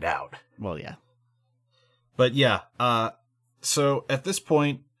 we'll find out. Well, yeah. But yeah, so at this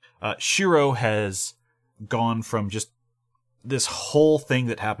point, Shiro has gone from just this whole thing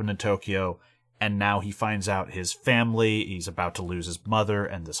that happened in Tokyo, and now he finds out his family, he's about to lose his mother,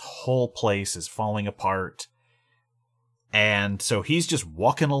 and this whole place is falling apart. And so he's just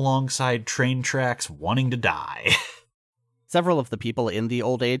walking alongside train tracks, wanting to die. Several of the people in the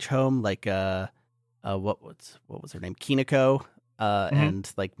old age home, like what was her name, Kiniko,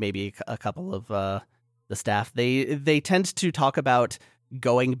 and like maybe a couple of the staff, they tend to talk about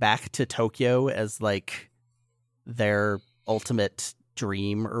going back to Tokyo as like their ultimate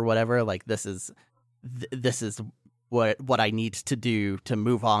dream or whatever. Like this is what I need to do to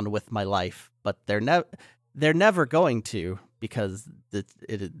move on with my life, but they're never going to, because it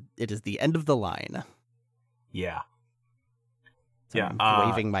is the end of the line. Yeah. So yeah. I'm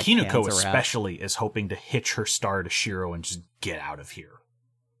waving my hands Kiniko around. especially is hoping to hitch her star to Shiro and just get out of here.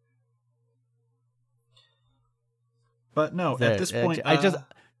 But no, at this point,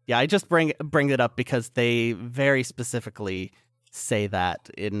 I just bring it up because they very specifically say that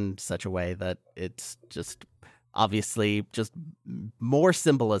in such a way that it's just obviously just more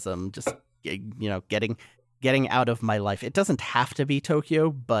symbolism. Just getting out of my life. It doesn't have to be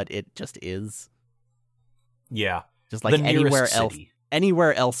Tokyo, but it just is. Yeah, just like anywhere else. City.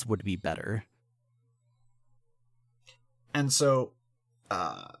 Anywhere else would be better. And so,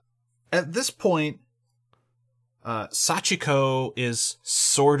 at this point, Sachiko is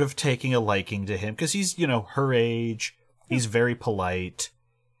sort of taking a liking to him because he's, her age. He's very polite,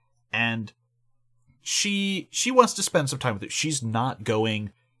 and she wants to spend some time with it. She's not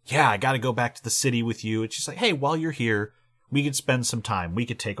going, yeah, I got to go back to the city with you. It's just like, hey, while you're here, we could spend some time. We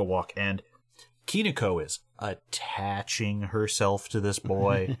could take a walk. And Kiniko is attaching herself to this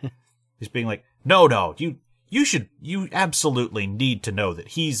boy. He's being like, no, you absolutely need to know that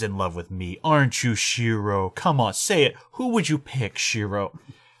he's in love with me. Aren't you, Shiro? Come on, say it. Who would you pick, Shiro?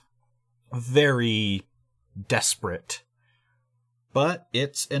 Very desperate. But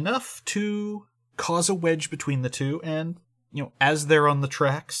it's enough to cause a wedge between the two, and, as they're on the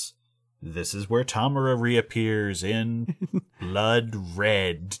tracks, this is where Tamura reappears in blood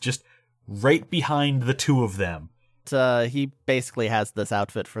red, just right behind the two of them. He basically has this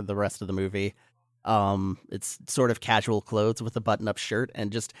outfit for the rest of the movie. It's sort of casual clothes with a button-up shirt,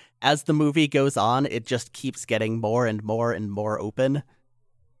 and just as the movie goes on, it just keeps getting more and more and more open.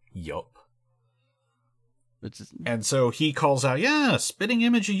 Yup. And so he calls out, yeah, spitting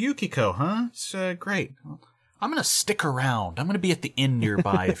image of Yukiko, huh? It's great. I'm going to stick around. I'm going to be at the inn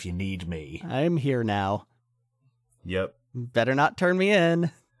nearby if you need me. I'm here now. Yep. Better not turn me in.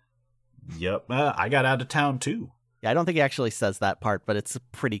 Yep. I got out of town, too. Yeah, I don't think he actually says that part, but it's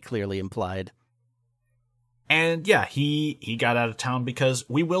pretty clearly implied. And yeah, he got out of town because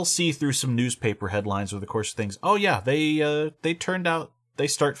we will see through some newspaper headlines over the course of things. Oh yeah, they turned out, they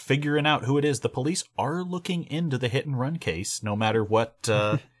start figuring out who it is. The police are looking into the hit and run case, no matter what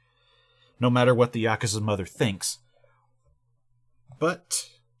the Yakuza's mother thinks. But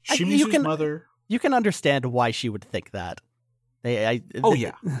Shimizu's mother, you can understand why she would think that. They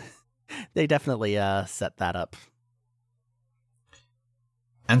definitely set that up.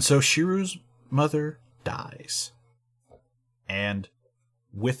 And so Shiro's mother dies. And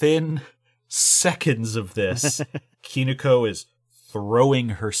within seconds of this, Kiniko is throwing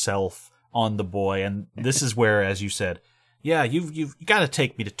herself on the boy. And this is where, as you said, yeah, you've got to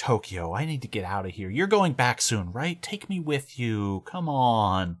take me to Tokyo. I need to get out of here. You're going back soon, right? Take me with you. Come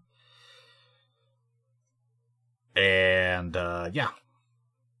on. And, yeah.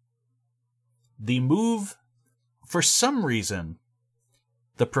 The move, for some reason,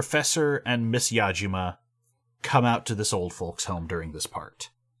 the professor and Miss Yajima come out to this old folks' home during this part.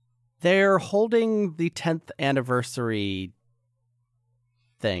 They're holding the 10th anniversary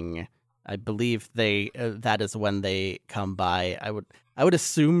thing. I believe that is when they come by. I would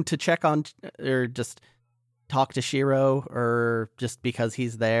assume to check on or just talk to Shiro, or just because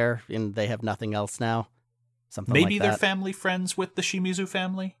he's there and they have nothing else now. Something Maybe like they're that. family friends with the Shimizu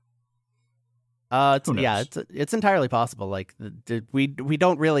family? Who knows? Yeah, it's entirely possible. Like we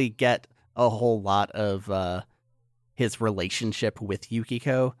don't really get a whole lot of his relationship with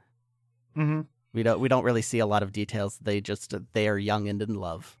Yukiko. Mm-hmm. We don't really see a lot of details. They are young and in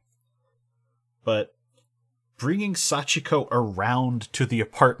love. But bringing Sachiko around to the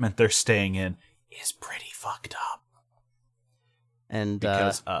apartment they're staying in is pretty fucked up. And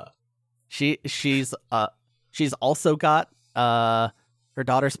Because she's also got her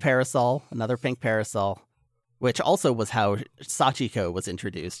daughter's parasol, another pink parasol, which also was how Sachiko was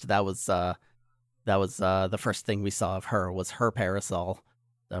introduced. That was the first thing we saw of her, was her parasol.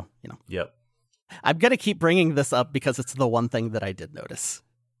 So, Yep. I'm gonna keep bringing this up because it's the one thing that I did notice.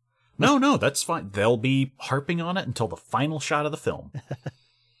 No, that's fine. They'll be harping on it until the final shot of the film.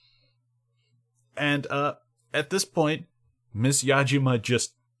 And at this point, Miss Yajima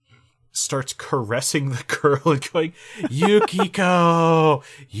just starts caressing the girl and going, Yukiko!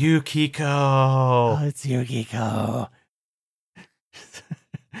 Yukiko! Oh, it's Yukiko.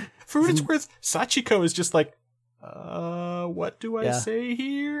 For what it's worth, Sachiko is just like, what do I say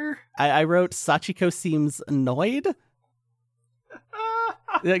here? I wrote, Sachiko seems annoyed.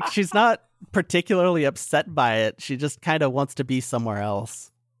 Like, she's not particularly upset by it. She just kind of wants to be somewhere else.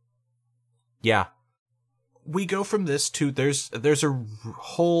 Yeah. We go from this to there's a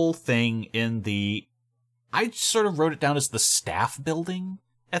whole thing in the, I sort of wrote it down as the staff building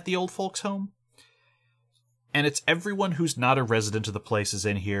at the old folks home. And it's everyone who's not a resident of the place is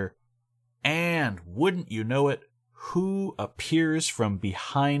in here. And wouldn't you know it, who appears from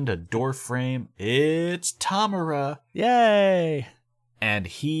behind a door frame? It's Tamura. Yay! And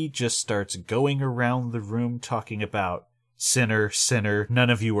he just starts going around the room talking about, sinner, sinner, none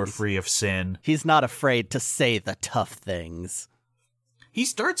of you are free of sin. He's not afraid to say the tough things. He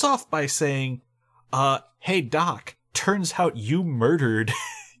starts off by saying, hey Doc, turns out you murdered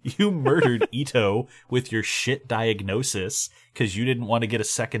Ito with your shit diagnosis because you didn't want to get a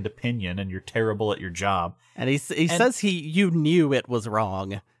second opinion and you're terrible at your job. And he says you knew it was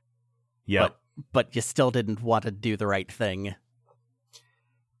wrong. Yep. But you still didn't want to do the right thing.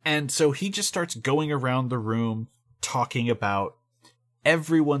 And so he just starts going around the room talking about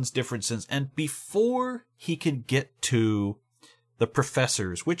everyone's differences. And before he can get to the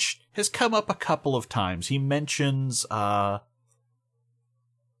professors, which has come up a couple of times, he mentions, I'm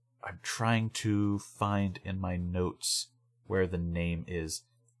trying to find in my notes where the name is.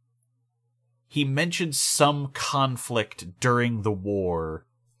 He mentioned some conflict during the war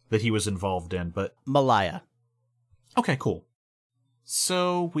that he was involved in, but... Malaya. Okay, cool.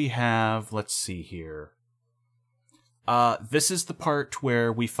 So we have, let's see here. This is the part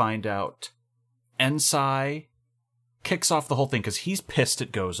where we find out Ensai kicks off the whole thing because he's pissed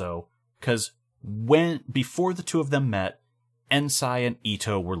at Gozo because before the two of them met, Ensai and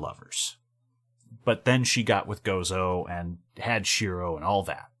Ito were lovers. But then she got with Gozo and had Shiro and all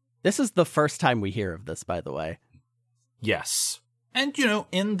that. This is the first time we hear of this, by the way. Yes. And,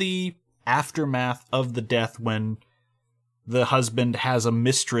 in the aftermath of the death when the husband has a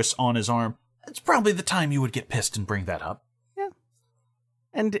mistress on his arm, it's probably the time you would get pissed and bring that up. Yeah.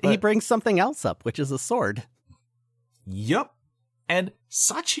 And he brings something else up, which is a sword. Yup. And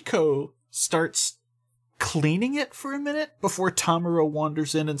Sachiko starts cleaning it for a minute before Tamura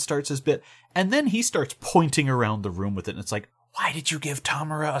wanders in and starts his bit. And then he starts pointing around the room with it. And it's like, why did you give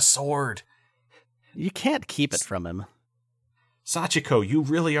Tamura a sword? You can't keep it from him. Sachiko, you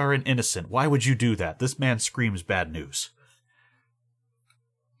really are an innocent. Why would you do that? This man screams bad news.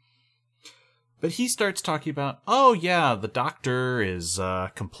 But he starts talking about, oh yeah, the doctor is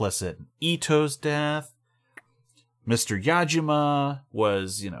complicit in Ito's death. Mr. Yajima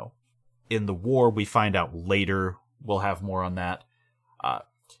was, in the war. We find out later. We'll have more on that.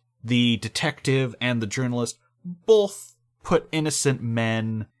 The detective and the journalist both put innocent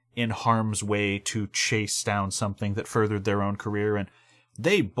men in harm's way to chase down something that furthered their own career, and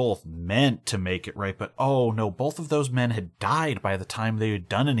they both meant to make it right, but oh no, both of those men had died by the time they had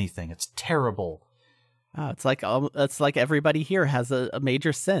done anything. It's terrible. Oh, it's like everybody here has a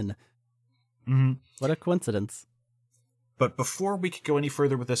major sin. Mm-hmm. What a coincidence. But before we could go any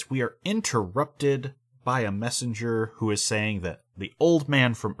further with this, we are interrupted by a messenger who is saying that the old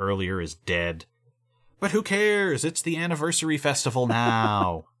man from earlier is dead. But who cares? It's the anniversary festival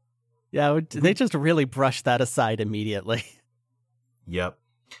now. Yeah, they just really brushed that aside immediately. Yep.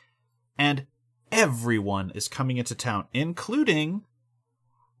 And everyone is coming into town, including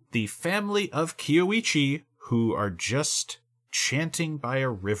the family of Kyoichi, who are just chanting by a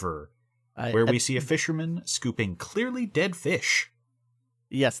river, where we see a fisherman scooping clearly dead fish.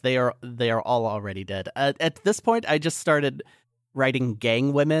 Yes, they are all already dead. At this point, I just started writing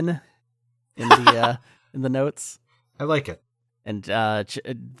gang women in the notes. I like it. And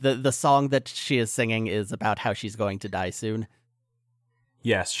the song that she is singing is about how she's going to die soon.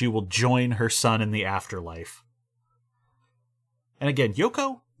 Yes, she will join her son in the afterlife. And again,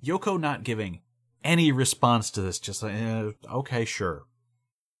 Yoko not giving any response to this, just like, okay, sure.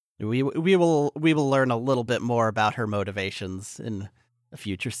 We will learn a little bit more about her motivations in a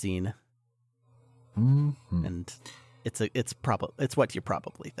future scene. Mm-hmm. And it's what you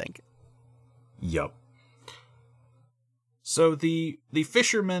probably think. Yup. So the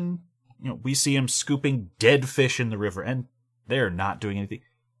fishermen, we see him scooping dead fish in the river, and they're not doing anything.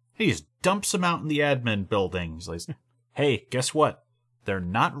 He just dumps them out in the admin building. He's like, hey, guess what? They're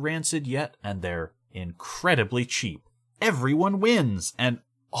not rancid yet, and they're incredibly cheap. Everyone wins, and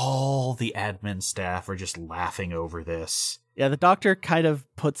all the admin staff are just laughing over this. Yeah, the doctor kind of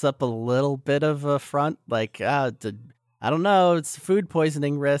puts up a little bit of a front, like, I don't know, it's a food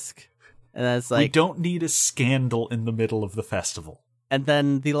poisoning risk. And then it's like, we don't need a scandal in the middle of the festival. And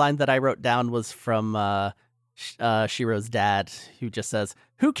then the line that I wrote down was from Shiro's dad, who just says,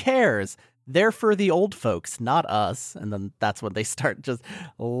 who cares? They're for the old folks, not us. And then that's when they start just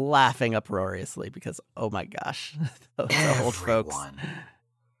laughing uproariously because, oh my gosh, those old folks.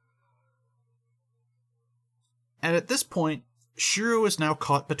 And at this point, Shiro is now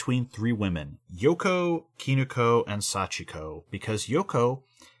caught between three women, Yoko, Kinuko, and Sachiko, because Yoko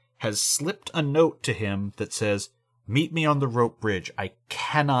has slipped a note to him that says, meet me on the rope bridge. I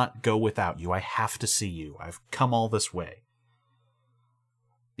cannot go without you. I have to see you. I've come all this way.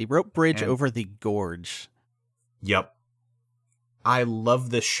 The rope bridge over the gorge. Yep. I love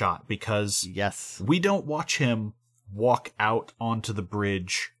this shot because yes, we don't watch him walk out onto the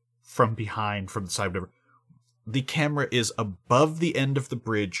bridge from behind, from the side, whatever. The camera is above the end of the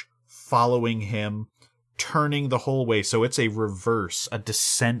bridge, following him, turning the whole way, so it's a reverse, a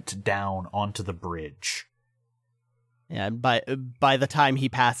descent down onto the bridge. Yeah, and by the time he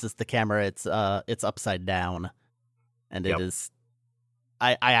passes the camera, it's upside down, and it is.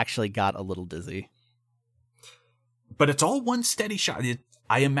 I actually got a little dizzy. But it's all one steady shot.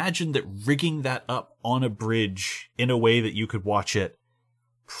 I imagine that rigging that up on a bridge in a way that you could watch it,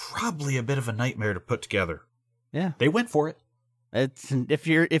 probably a bit of a nightmare to put together. Yeah, they went for it. It's if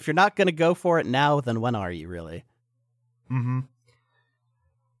you're not going to go for it now, then when are you really? Mm-hmm.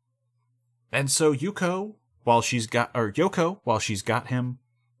 And so Yoko, while she's got him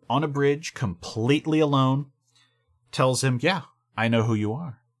on a bridge completely alone, tells him, yeah, I know who you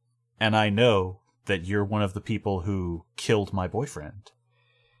are. And I know that you're one of the people who killed my boyfriend.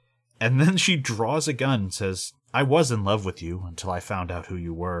 And then she draws a gun and says, I was in love with you until I found out who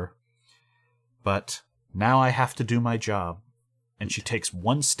you were. But now I have to do my job. And she takes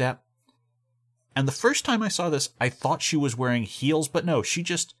one step. And the first time I saw this, I thought she was wearing heels, but no, she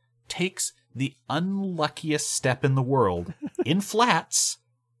just takes the unluckiest step in the world in flats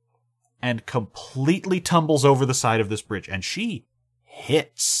and completely tumbles over the side of this bridge. And she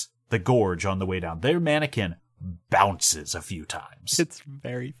hits the gorge on the way down. Their mannequin bounces a few times. It's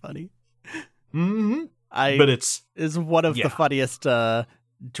very funny. Mm-hmm. But it's one of the funniest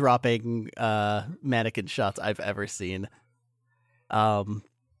dropping mannequin shots I've ever seen.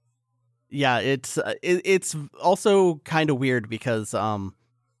 It's also kind of weird because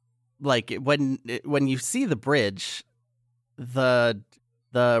like when you see the bridge, the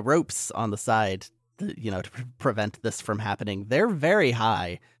ropes on the side, to prevent this from happening, they're very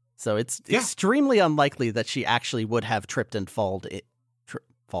high. So it's extremely unlikely that she actually would have tripped and fell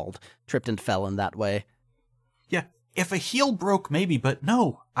in that way. Yeah, if a heel broke, maybe, but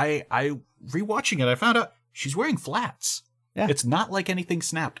no. I rewatching it, I found out she's wearing flats. Yeah. It's not like anything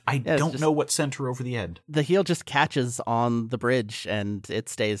snapped. I don't know what sent her over the end. The heel just catches on the bridge and it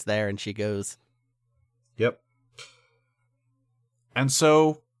stays there and she goes. Yep. And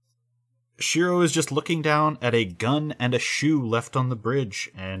so Shiro is just looking down at a gun and a shoe left on the bridge,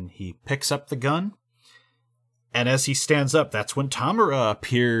 and he picks up the gun. And as he stands up, that's when Tamura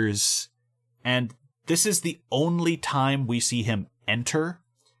appears. And this is the only time we see him enter,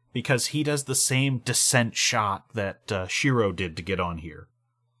 because he does the same descent shot that Shiro did to get on here.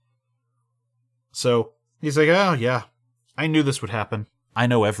 So he's like, oh yeah, I knew this would happen. I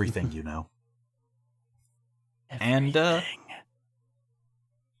know everything, you know. Everything. And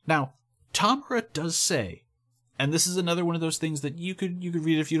now, Tamura does say, and this is another one of those things that you could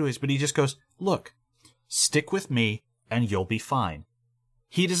read a few ways, but he just goes, look, stick with me and you'll be fine.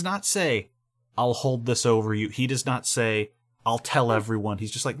 He does not say, I'll hold this over you. He does not say, I'll tell everyone.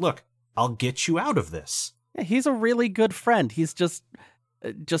 He's just like, look, I'll get you out of this. Yeah, he's a really good friend. He's just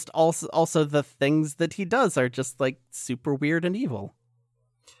also the things that he does are just like super weird and evil.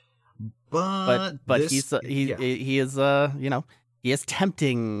 But But this- yeah. he is he is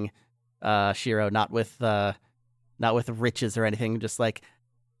tempting Shiro, not with riches or anything, just like,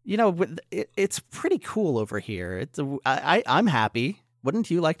 it's pretty cool over here. I'm happy.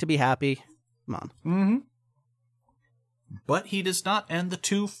 Wouldn't you like to be happy? Come on. Mm-hmm. But he does not, and the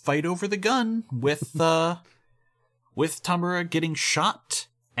two fight over the gun with Tamura getting shot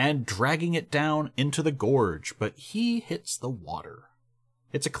and dragging it down into the gorge, but he hits the water.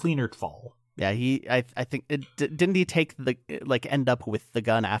 It's a cleaner fall. Yeah, I think didn't he take end up with the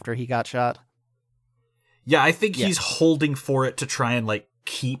gun after he got shot? Yeah, I think he's holding for it to try and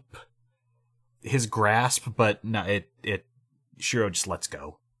keep his grasp, but no, it Shiro just lets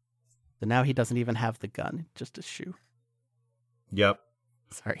go. So now he doesn't even have the gun, just a shoe. Yep.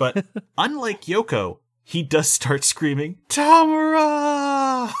 Sorry. But unlike Yoko, he does start screaming,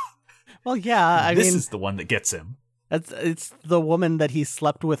 Tamura! Well, yeah, this is the one that gets him. It's the woman that he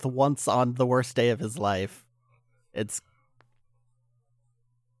slept with once on the worst day of his life. He's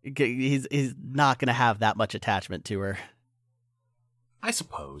not going to have that much attachment to her. I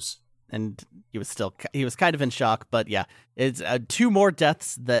suppose. And he was kind of in shock, but yeah, it's 2 more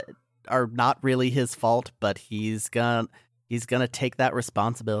deaths that are not really his fault, but he's gonna take that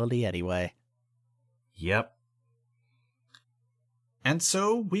responsibility anyway. Yep. And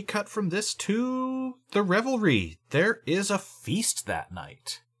so we cut from this to the revelry. There is a feast that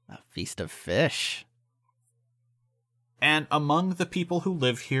night. A feast of fish. And among the people who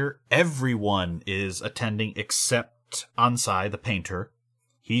live here, everyone is attending except Ansai, the painter.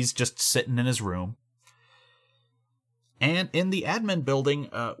 He's just sitting in his room. And in the admin building,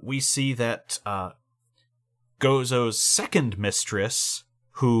 we see that Gozo's second mistress,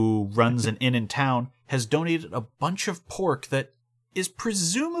 who runs an inn in town, has donated a bunch of pork that is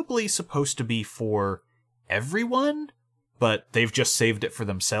presumably supposed to be for everyone, but they've just saved it for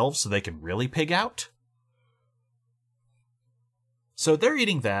themselves so they can really pig out. So they're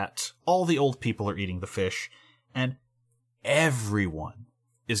eating that, all the old people are eating the fish, and everyone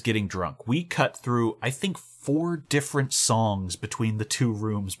is getting drunk. We cut through, I think, 4 different songs between the 2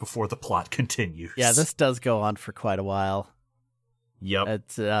 rooms before the plot continues. Yeah, this does go on for quite a while. Yep.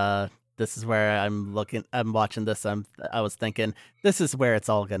 It's this is where I'm watching this. I was thinking, this is where it's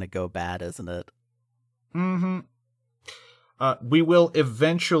all gonna go bad, isn't it? Mm-hmm. We will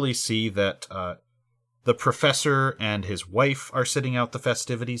eventually see that the professor and his wife are sitting out the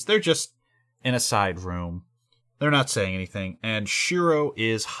festivities. They're just in a side room. They're not saying anything, and Shiro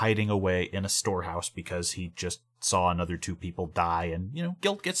is hiding away in a storehouse because he just saw another 2 people die, and,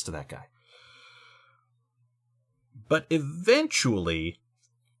 guilt gets to that guy. But eventually,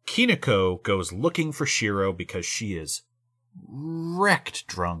 Kinako goes looking for Shiro because she is wrecked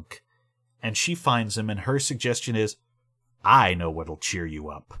drunk, and she finds him, and her suggestion is, I know what'll cheer you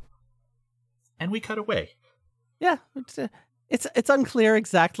up. And we cut away. Yeah, it's unclear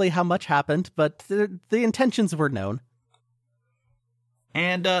exactly how much happened, but the intentions were known.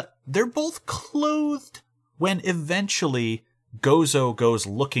 And they're both clothed when eventually Gozo goes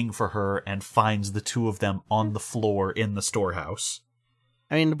looking for her and finds the 2 of them on the floor in the storehouse.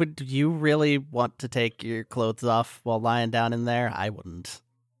 I mean, would you really want to take your clothes off while lying down in there? I wouldn't.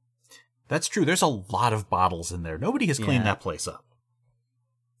 That's true. There's a lot of bottles in there. Nobody has cleaned that place up.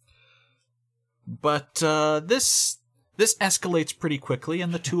 But this escalates pretty quickly,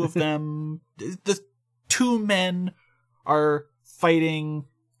 and the 2 of them, the 2 men are fighting,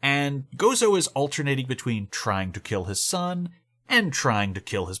 and Gozo is alternating between trying to kill his son and trying to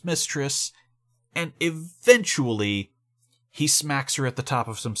kill his mistress, and eventually he smacks her at the top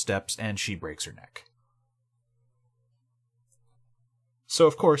of some steps, and she breaks her neck. So,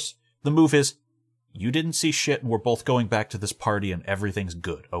 of course, the move is, you didn't see shit, and we're both going back to this party, and everything's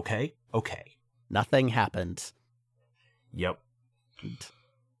good, okay? Okay. Nothing happened. Yep.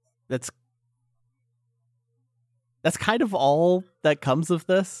 That's kind of all that comes of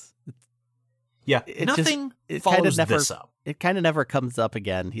this. Yeah, nothing follows this up. It kind of never comes up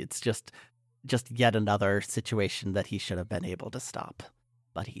again. It's just yet another situation that he should have been able to stop,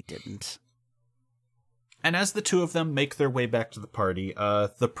 but he didn't. And as the 2 of them make their way back to the party,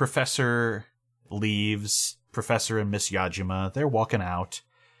 the professor leaves. Professor and Miss Yajima, they're walking out.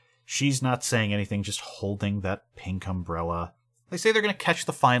 She's not saying anything, just holding that pink umbrella. They say they're going to catch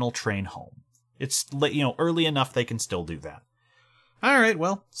the final train home. It's early enough they can still do that. All right,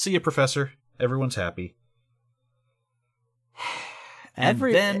 well, see you, Professor. Everyone's happy. And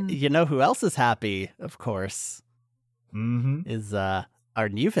then, you know who else is happy, of course, is our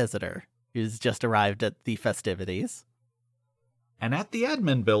new visitor, who's just arrived at the festivities. And at the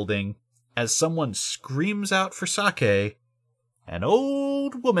admin building, as someone screams out for sake, An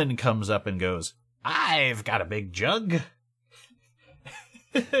old woman comes up and goes, "I've got a big jug."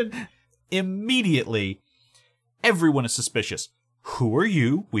 Immediately, everyone is suspicious. "Who are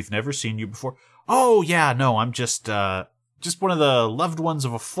you? We've never seen you before." "Oh, yeah, no, I'm just one of the loved ones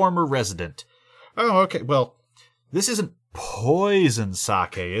of a former resident." "Oh, okay, well, this isn't poison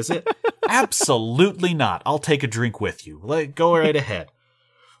sake, is it?" "Absolutely not. I'll take a drink with you. Go right ahead."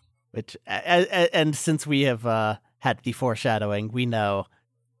 Which, and since we have had the foreshadowing, we know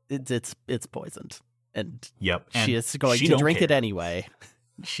it's poisoned, and Yep. she is going to drink it anyway.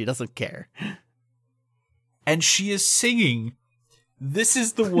 She doesn't care. And she is singing. This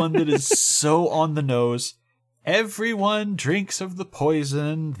is the one that is so on the nose. "Everyone drinks of the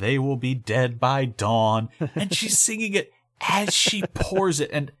poison, they will be dead by dawn." And she's singing it as she pours it.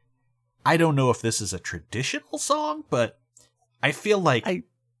 And I don't know if this is a traditional song, but I feel like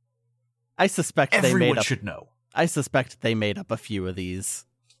I suspect everyone should know. I suspect they made up a few of these.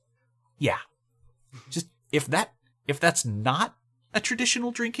 Yeah. Just if that's not a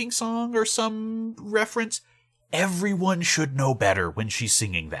traditional drinking song or some reference, everyone should know better when she's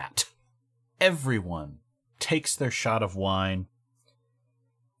singing that. Everyone takes their shot of wine,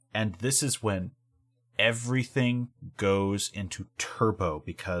 and this is when everything goes into turbo,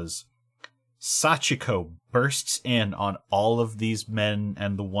 because Sachiko bursts in on all of these men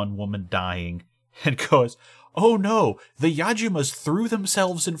and the one woman dying and goes, "Oh no, the Yajimas threw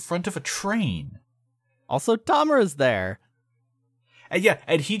themselves in front of a train." Also, Tamara's there. And yeah,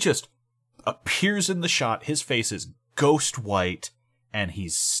 and he just appears in the shot. His face is ghost white, and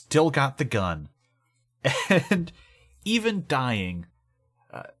he's still got the gun. And even dying,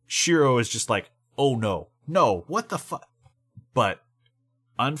 Shiro is just like, "Oh no, what the fuck?" But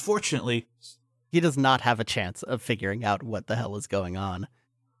unfortunately, he does not have a chance of figuring out what the hell is going on.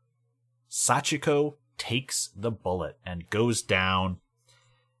 Sachiko takes the bullet and goes down,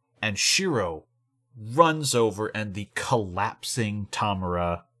 and Shiro runs over, and the collapsing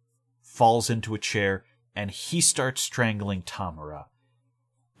Tamara falls into a chair, and he starts strangling Tamara.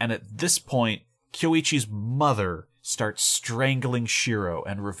 And at this point, Kyoichi's mother starts strangling Shiro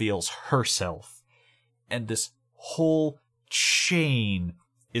and reveals herself. And this whole chain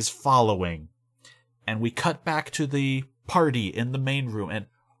is following. And we cut back to the party in the main room, and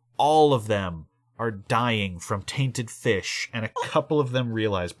all of them are dying from tainted fish, and a couple of them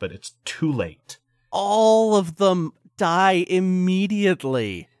realize, but it's too late. All of them die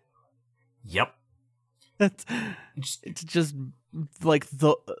immediately. Yep. It's just like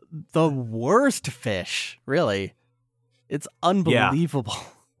the worst fish, really. It's unbelievable.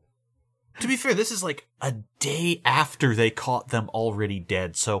 Yeah. To be fair, this is like a day after they caught them already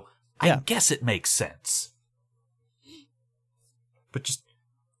dead, so I guess it makes sense. But just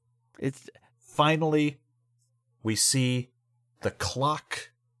finally, we see the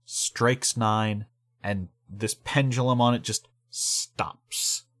clock strikes 9, and this pendulum on it just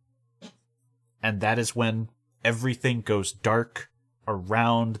stops. And that is when everything goes dark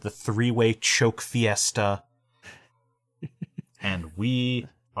around the 3-way choke fiesta. And we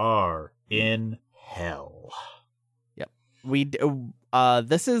are in hell. Yep.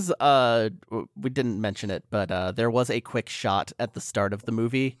 This is we didn't mention it, but there was a quick shot at the start of the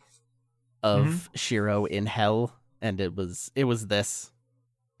movie of Shiro in hell, and it was this.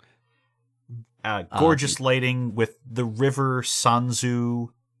 Gorgeous lighting with the river Sanzu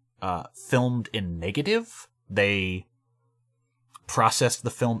filmed in negative. They processed the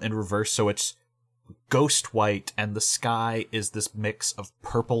film in reverse, so it's ghost white, and the sky is this mix of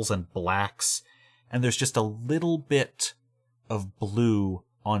purples and blacks, and there's just a little bit of blue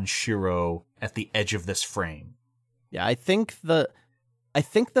on Shiro at the edge of this frame. Yeah, I think the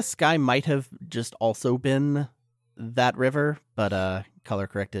sky might have just also been that river, but color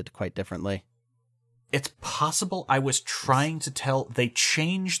corrected quite differently. It's possible. I was trying to tell. They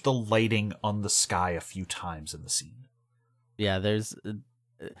changed the lighting on the sky a few times in the scene. Yeah, there's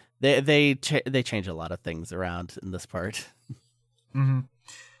they change a lot of things around in this part. Mm-hmm.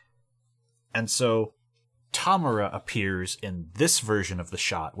 And so Tamara appears in this version of the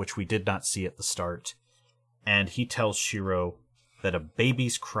shot, which we did not see at the start, and he tells Shiro that a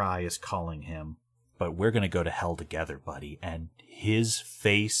baby's cry is calling him, but we're going to go to hell together, buddy. And his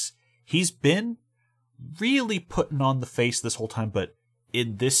face, he's been really putting on the face this whole time, but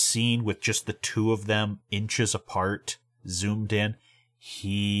in this scene with just the two of them inches apart, zoomed in,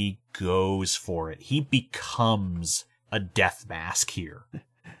 he goes for it. He becomes a death mask here.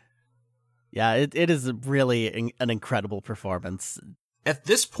 Yeah, it is really an incredible performance. At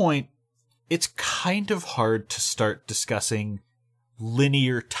this point, it's kind of hard to start discussing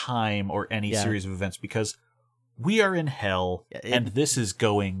linear time or any series of events, because we are in hell, Yeah, and this is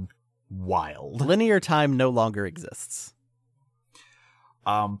going wild. Linear time no longer exists.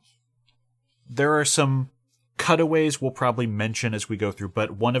 There are some cutaways we'll probably mention as we go through,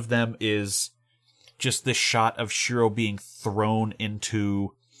 but one of them is just this shot of Shiro being thrown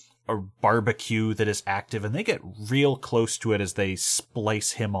into a barbecue that is active, and they get real close to it as they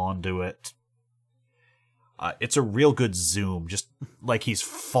splice him onto it. It's a real good zoom, just like he's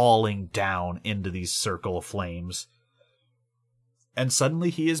falling down into these circle of flames. And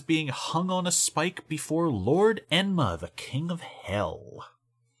suddenly he is being hung on a spike before Lord Enma, the King of Hell.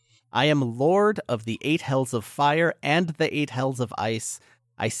 I am Lord of the 8 hells of fire and the 8 hells of ice.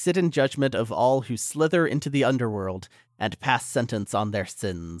 I sit in judgment of all who slither into the underworld and pass sentence on their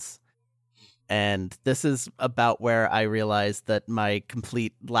sins. And this is about where I realized that my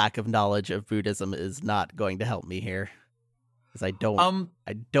complete lack of knowledge of Buddhism is not going to help me here. Because I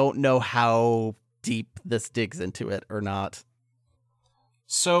don't know how deep this digs into it or not.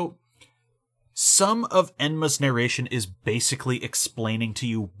 So, some of Enma's narration is basically explaining to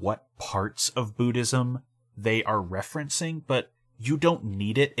you what parts of Buddhism they are referencing, but you don't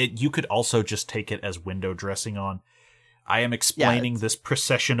need it. You could also just take it as window dressing on, I am explaining this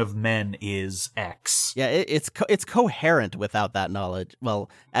procession of men is X. Yeah, it's coherent without that knowledge. Well,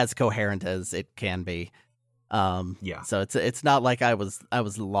 as coherent as it can be. Yeah. So it's not like I was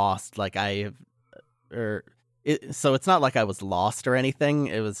lost. Like so it's not like I was lost or anything.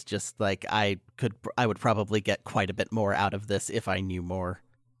 It was just like I would probably get quite a bit more out of this if I knew more.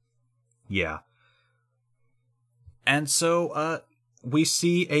 Yeah. And so we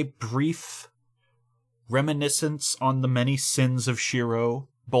see a brief reminiscence on the many sins of Shiro,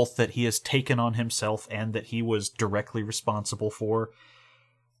 both that he has taken on himself and that he was directly responsible for.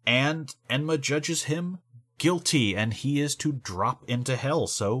 And Enma judges him guilty, and he is to drop into hell,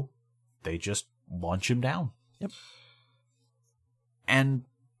 so they just launch him down. Yep. And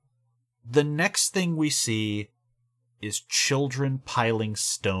the next thing we see is children piling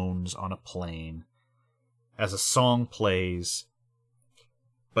stones on a plain as a song plays.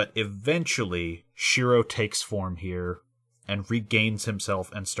 But eventually, Shiro takes form here and regains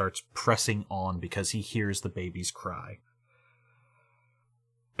himself and starts pressing on because he hears the babies cry.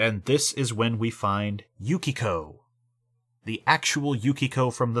 And this is when we find Yukiko, the actual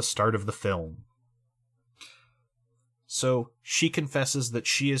Yukiko from the start of the film. So she confesses that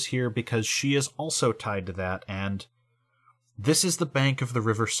she is here because she is also tied to that, and this is the bank of the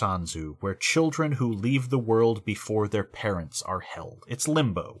river Sanzu, where children who leave the world before their parents are held. It's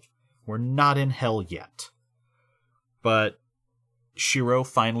limbo. We're not in hell yet. But Shiro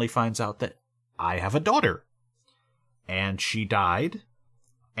finally finds out that I have a daughter. And she died.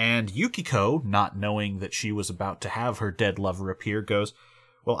 And Yukiko, not knowing that she was about to have her dead lover appear, goes,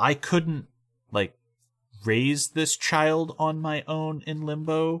 well, I couldn't, raise this child on my own in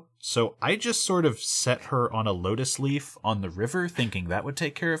limbo, so I just sort of set her on a lotus leaf on the river, thinking that would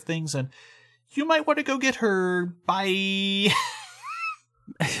take care of things, and you might want to go get her. Bye.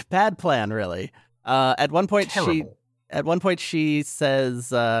 Bad plan, really. At one point she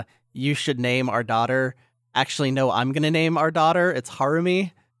says, you should name our daughter. Actually, no, I'm going to name our daughter. It's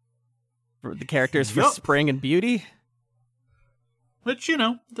Harumi. For the characters for Spring and Beauty. Which,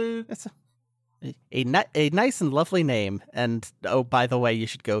 It's a nice and lovely name. And, oh, by the way, you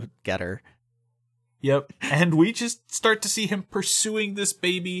should go get her. Yep. And we just start to see him pursuing this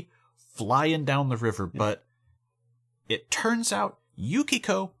baby, flying down the river. But it turns out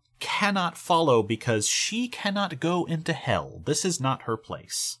Yukiko cannot follow because she cannot go into hell. This is not her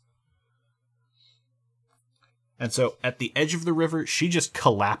place. And so at the edge of the river, she just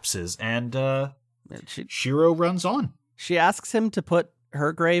collapses, and Shiro runs on. She asks him to put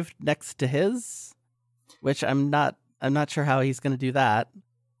her grave next to his, which I'm not sure how he's going to do that.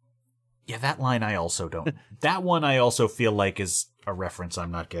 Yeah, that line I also don't. That one I also feel like is a reference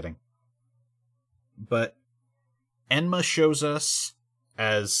I'm not getting. But Enma shows us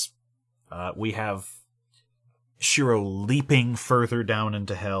as we have Shiro leaping further down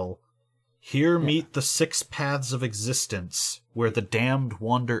into hell. Here meet the 6 paths of existence, where the damned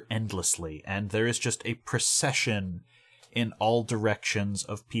wander endlessly, and there is just a procession in all directions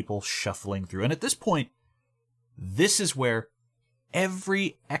of people shuffling through. And at this point, this is where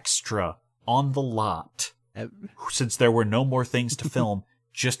every extra on the lot, since there were no more things to film,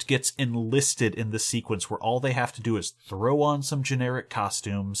 just gets enlisted in the sequence where all they have to do is throw on some generic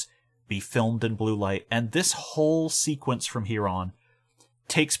costumes, be filmed in blue light, and this whole sequence from here on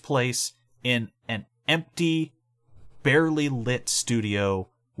takes place in an empty, barely lit studio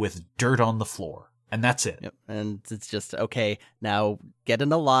with dirt on the floor. And that's it. Yep. And it's just, okay, now get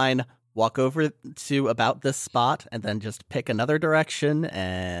in a line, walk over to about this spot and then just pick another direction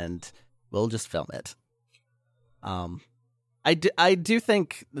and we'll just film it. I do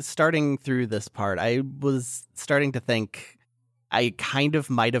think starting through this part, I was starting to think I kind of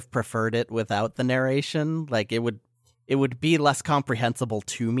might have preferred it without the narration. Like, it would be less comprehensible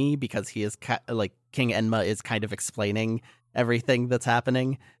to me because he is like King Enma is kind of explaining everything that's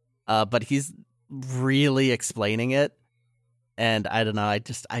happening, but he's really explaining it. And I don't know, I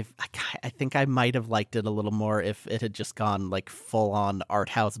think I might have liked it a little more if it had just gone like full on art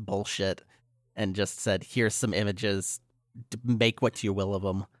house bullshit and just said, here's some images, make what you will of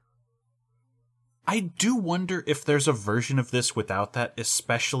them. I do wonder if there's a version of this without that,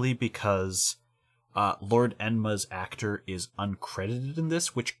 especially because Lord Enma's actor is uncredited in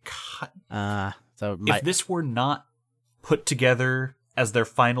this, which if this were not put together as their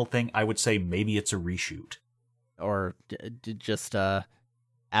final thing, I would say maybe it's a reshoot. Or just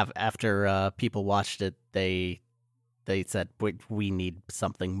after people watched it, they said, we need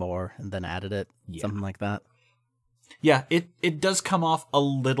something more, and then added it, something like that. Yeah, it does come off a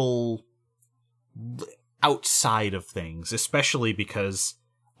little outside of things, especially because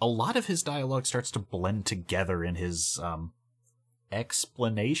a lot of his dialogue starts to blend together in his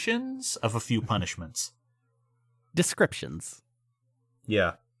explanations of a few punishments. Descriptions.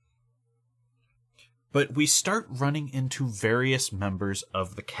 Yeah. But we start running into various members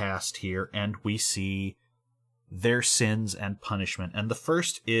of the cast here, and we see their sins and punishment. And the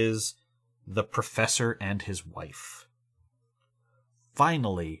first is the professor and his wife.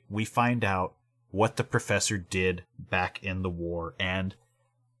 Finally, we find out what the professor did back in the war, and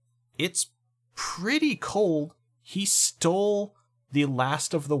it's pretty cold. He stole the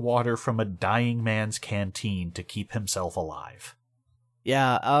last of the water from a dying man's canteen to keep himself alive.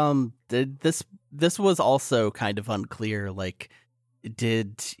 Yeah, this was also kind of unclear. Like,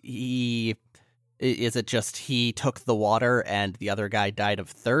 is it just he took the water and the other guy died of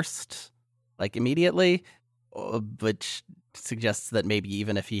thirst, like, immediately? Which suggests that maybe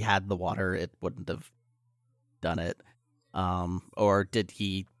even if he had the water, it wouldn't have done it. Or did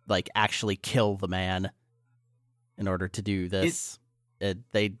he, like, actually kill the man in order to do this?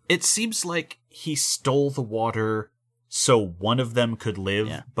 It seems like he stole the water so one of them could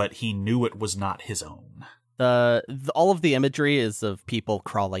live, but he knew it was not his own. All of the imagery is of people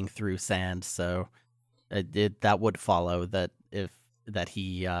crawling through sand, so that would follow that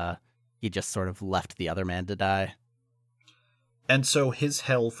he just sort of left the other man to die. And so his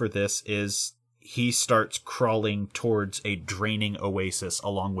hell for this is he starts crawling towards a draining oasis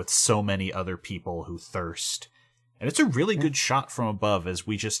along with so many other people who thirst. And it's a really good shot from above as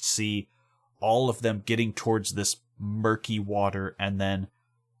we just see all of them getting towards this murky water, and then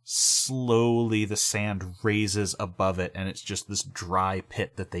slowly the sand raises above it, and it's just this dry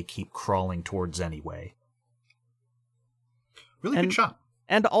pit that they keep crawling towards anyway. Really good shot.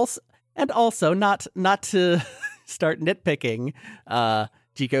 And also not to start nitpicking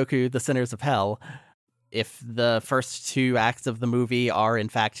Jigoku, the Sinners of Hell, if the first two acts of the movie are in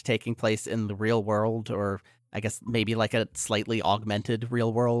fact taking place in the real world, or I guess maybe like a slightly augmented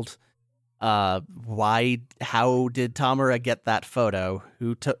real world, how did Tamura get that photo?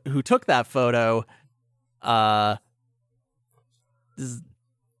 Who took that photo? Is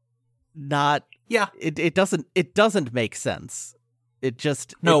not. Yeah. It doesn't make sense. It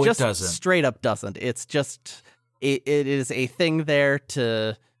doesn't. Straight up doesn't. It's just it is a thing there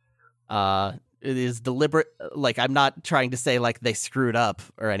to it is deliberate. Like, I'm not trying to say like they screwed up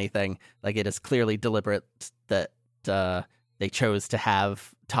or anything. Like, it is clearly deliberate that they chose to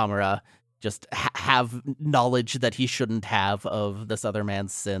have Tamura just have knowledge that he shouldn't have of this other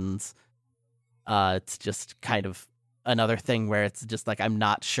man's sins. It's just kind of another thing where it's just like, I'm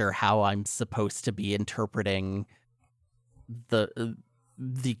not sure how I'm supposed to be interpreting the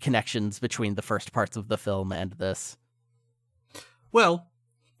connections between the first parts of the film and this. Well,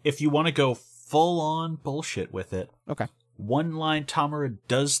 if you want to go full-on bullshit with it, okay. One line Tamura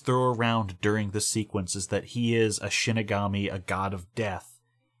does throw around during the sequence is that he is a Shinigami, a god of death,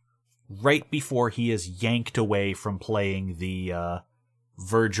 right before he is yanked away from playing the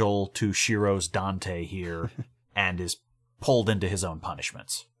Virgil to Shiro's Dante here and is pulled into his own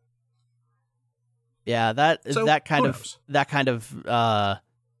punishments. Yeah, that kind of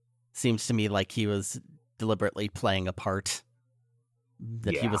seems to me like he was deliberately playing a part.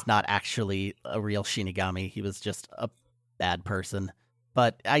 That he was not actually a real Shinigami. He was just a bad person.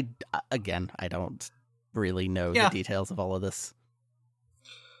 But I don't really know the details of all of this.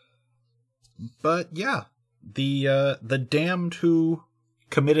 But yeah, the damned who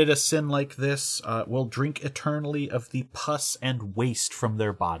committed a sin like this will drink eternally of the pus and waste from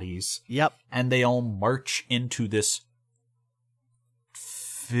their bodies. Yep. And they all march into this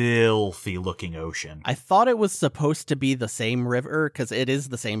filthy looking ocean. I thought it was supposed to be the same river because it is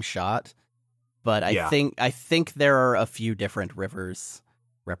the same shot, but I think there are a few different rivers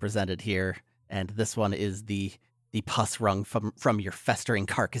represented here, and this one is the pus wrung from your festering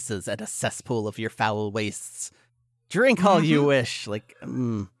carcasses and a cesspool of your foul wastes. Drink all you wish. Like,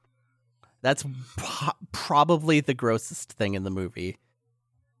 that's probably the grossest thing in the movie.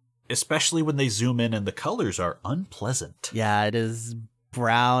 Especially when they zoom in and the colors are unpleasant. Yeah, it is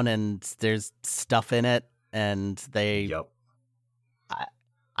brown and there's stuff in it, and they... Yep.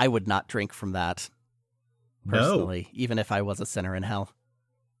 I would not drink from that, personally, even if I was a sinner in hell.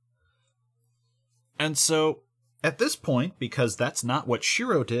 And so, at this point, because that's not what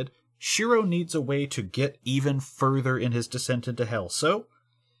Shiro did, Shiro needs a way to get even further in his descent into hell. So,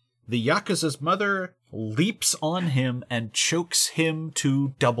 the Yakuza's mother leaps on him and chokes him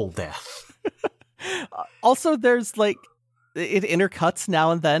to double death. Also, there's like, it intercuts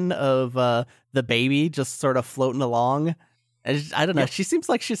now and then of the baby just sort of floating along. And I don't know, she seems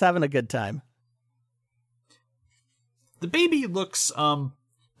like she's having a good time. The baby looks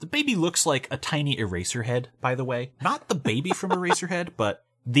like a tiny Eraserhead, by the way. Not the baby from Eraserhead, but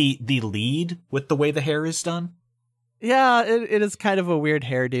the lead with the way the hair is done. Yeah, it is kind of a weird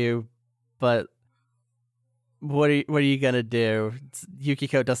hairdo, but what are you gonna do?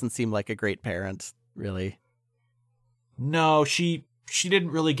 Yukiko doesn't seem like a great parent, really. No, she didn't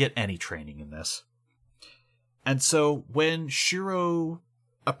really get any training in this. And so when Shiro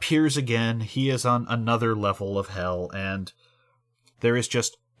appears again, he is on another level of hell, and there is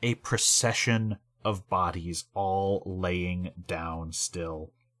just a procession of bodies all laying down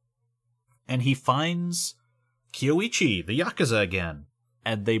still. And he finds Kyoichi, the Yakuza, again,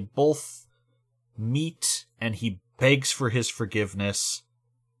 and they both meet, and he begs for his forgiveness,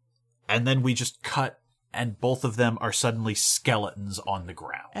 and then we just cut, and both of them are suddenly skeletons on the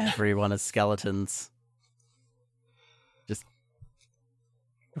ground. Everyone is skeletons. Just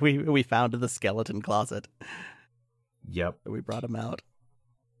we found the skeleton closet. Yep. We brought him out.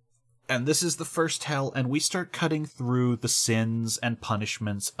 And this is the first hell, and we start cutting through the sins and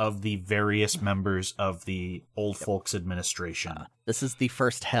punishments of the various members of the Old Folks Administration. This is the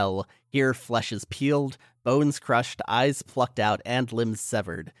first hell. Here, flesh is peeled, bones crushed, eyes plucked out, and limbs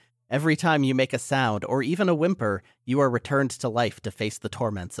severed. Every time you make a sound, or even a whimper, you are returned to life to face the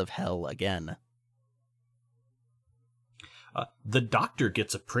torments of hell again. The doctor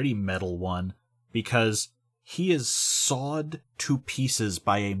gets a pretty metal one, because he is sawed to pieces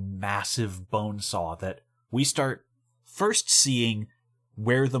by a massive bone saw that we start first seeing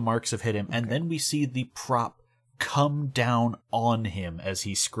where the marks have hit him, and then we see the prop come down on him as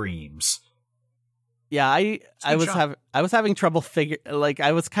he screams. Yeah, I was having trouble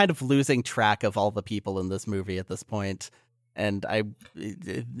I was kind of losing track of all the people in this movie at this point, and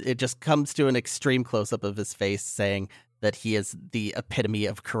it just comes to an extreme close up of his face saying that he is the epitome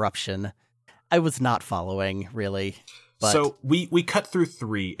of corruption. I was not following, really. But... So we cut through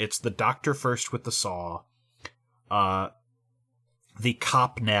three. It's the doctor first with the saw, the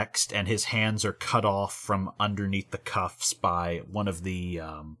cop next, and his hands are cut off from underneath the cuffs by one of the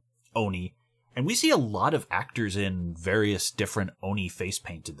Oni. And we see a lot of actors in various different Oni face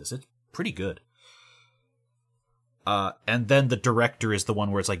paint in this. It's pretty good. And then the director is the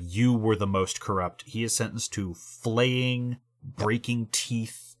one where it's like, you were the most corrupt. He is sentenced to flaying, breaking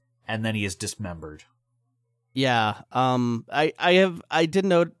teeth, and then he is dismembered. Yeah. I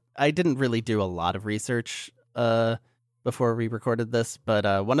didn't really do a lot of research before we recorded this,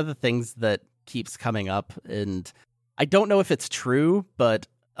 but one of the things that keeps coming up, and I don't know if it's true, but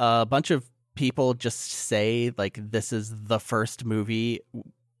a bunch of people just say like this is the first movie,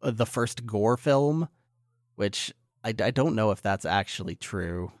 the first gore film, which I don't know if that's actually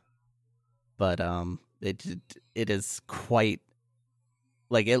true, but it is quite,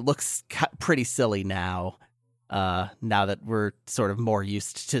 like, it looks pretty silly now that we're sort of more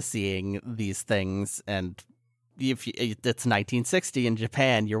used to seeing these things. And if it's 1960 in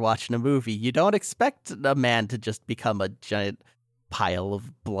Japan, you're watching a movie, you don't expect a man to just become a giant pile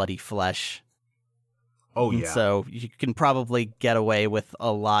of bloody flesh. Oh, yeah. And so you can probably get away with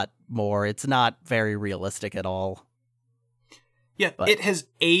a lot more. It's not very realistic at all. Yeah, but it has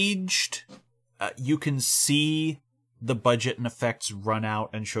aged. You can see the budget and effects run out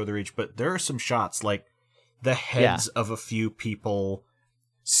and show their age, but there are some shots, like the heads of a few people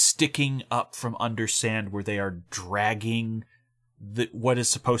sticking up from under sand where they are dragging what is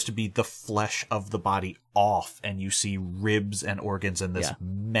supposed to be the flesh of the body off, and you see ribs and organs in this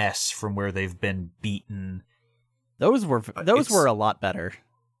mess from where they've been beaten. Those were a lot better.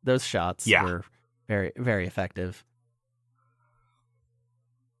 Those shots were very, very effective.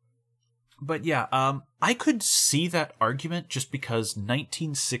 But yeah, I could see that argument just because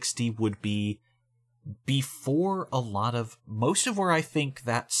 1960 would be before most of where I think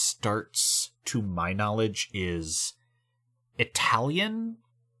that starts, to my knowledge, is Italian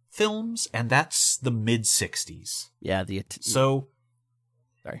films, and that's the mid-60s. Yeah, sorry.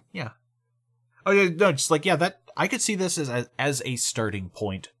 Yeah. Oh, yeah, no, just like, that I could see this as a starting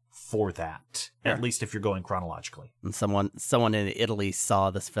point for that, at least if you're going chronologically. And someone in Italy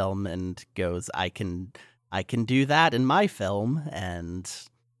saw this film and goes, I can do that in my film, and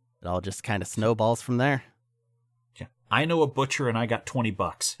it all just kind of snowballs from there. Yeah. I know a butcher and I got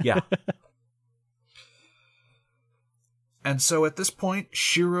 $20. Yeah. And so at this point,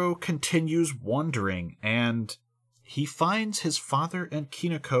 Shiro continues wandering, and he finds his father and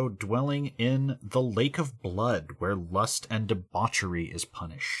Kinako dwelling in the Lake of Blood, where lust and debauchery is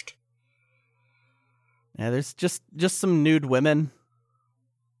punished. Yeah, there's just some nude women.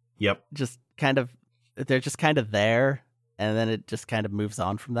 Yep. They're just kind of there, and then it just kind of moves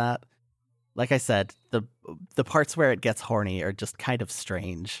on from that. Like I said, the parts where it gets horny are just kind of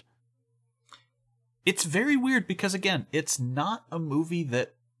strange. It's very weird because, again, it's not a movie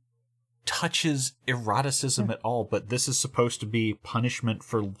that touches eroticism at all, but this is supposed to be punishment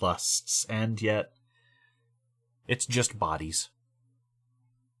for lusts, and yet it's just bodies.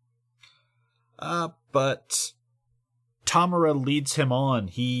 But Tamara leads him on.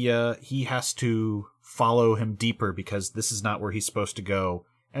 He has to follow him deeper because this is not where he's supposed to go.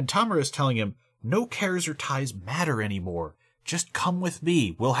 And Tamara is telling him, no cares or ties matter anymore. Just come with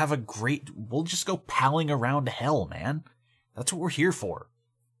me. We'll just go palling around hell, man. That's what we're here for.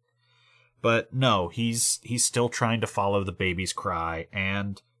 But no, he's still trying to follow the baby's cry,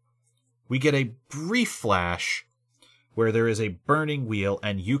 and we get a brief flash where there is a burning wheel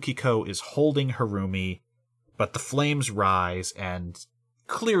and Yukiko is holding Harumi, but the flames rise, and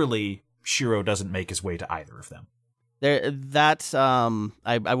clearly Shiro doesn't make his way to either of them.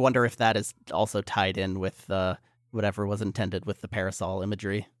 I wonder if that is also tied in with whatever was intended with the parasol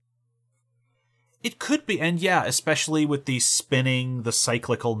imagery. It could be, and yeah, especially with the spinning, the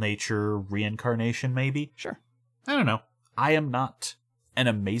cyclical nature, reincarnation, maybe. Sure. I don't know. I am not an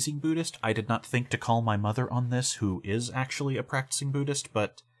amazing Buddhist. I did not think to call my mother on this, who is actually a practicing Buddhist,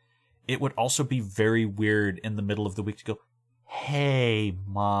 but it would also be very weird in the middle of the week to go, hey,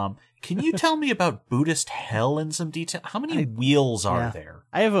 Mom, can you tell me about Buddhist hell in some detail? How many wheels are there?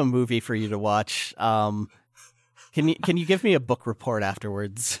 I have a movie for you to watch. Can you give me a book report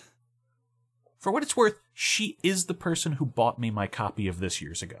afterwards? For what it's worth, she is the person who bought me my copy of this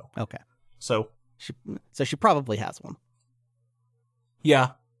years ago. Okay. So she probably has one.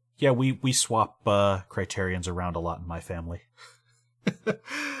 Yeah. Yeah, we swap criterions around a lot in my family.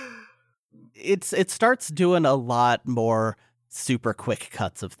 It starts doing a lot more super quick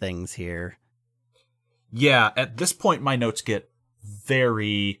cuts of things here. Yeah, at this point my notes get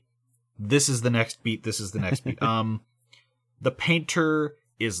very, this is the next beat, this is the next beat. The painter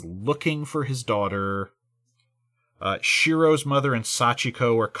is looking for his daughter. Shiro's mother and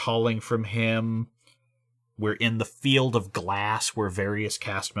Sachiko are calling from him. We're in the field of glass where various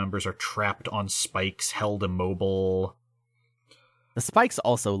cast members are trapped on spikes, held immobile. The spikes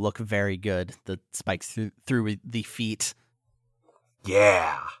also look very good. The spikes through the feet.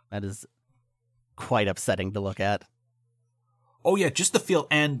 Yeah. That is quite upsetting to look at. Oh yeah, just the feel.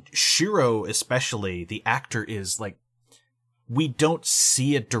 And Shiro especially, the actor, is like, we don't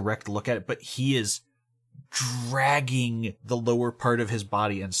see a direct look at it, but he is dragging the lower part of his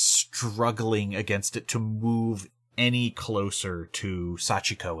body and struggling against it to move any closer to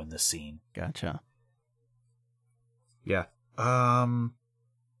Sachiko in this scene. Gotcha. Yeah. And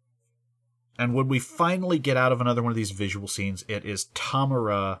when we finally get out of another one of these visual scenes, it is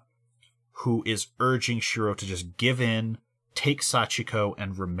Tamara who is urging Shiro to just give in, take Sachiko,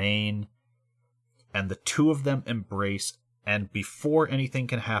 and remain. And the two of them embrace, and before anything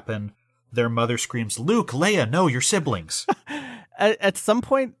can happen, their mother screams, Luke, Leia, no, your siblings. At some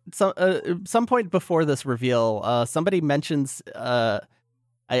point before this reveal, somebody mentions,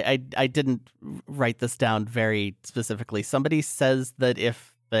 I didn't write this down very specifically. Somebody says that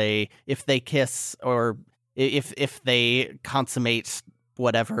if they kiss, or if they consummate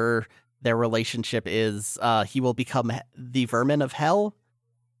whatever their relationship is, he will become the vermin of hell.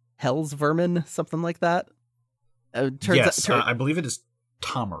 Hell's vermin, something like that. I believe it is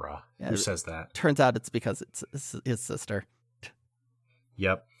Tamara who says that. Turns out it's because it's his sister.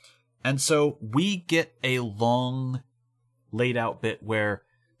 Yep. And so we get a long laid out bit where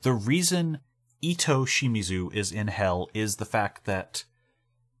the reason Ito Shimizu is in hell is the fact that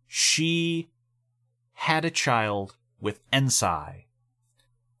she had a child with Ensai,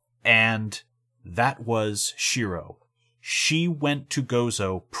 and that was Shiro. She went to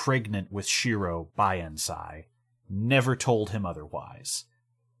Gozo pregnant with Shiro by Ensai, never told him otherwise.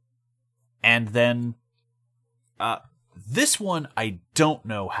 And then, this one I don't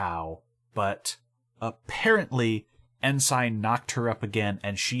know how, but apparently Ensai knocked her up again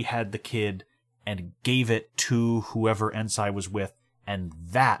and she had the kid and gave it to whoever Ensai was with, and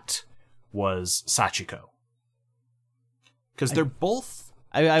that was Sachiko. Because they're both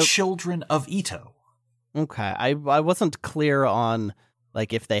children of Ito. Okay, I wasn't clear on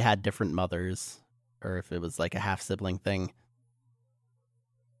like if they had different mothers or if it was like a half sibling thing.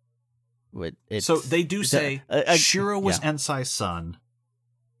 So they do say Shiro was Ensai's son,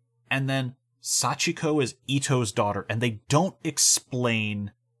 and then Sachiko is Ito's daughter, and they don't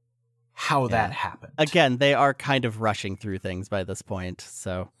explain how that happened. Again, they are kind of rushing through things by this point,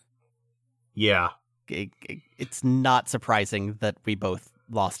 so yeah, it's not surprising that we both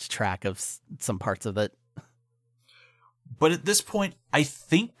lost track of some parts of it. But at this point, I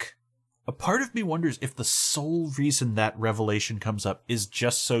think a part of me wonders if the sole reason that revelation comes up is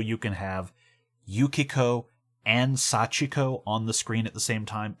just so you can have Yukiko and Sachiko on the screen at the same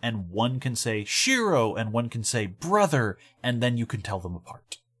time, and one can say Shiro and one can say brother, and then you can tell them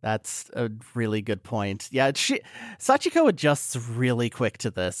apart. That's a really good point. Yeah, Sachiko adjusts really quick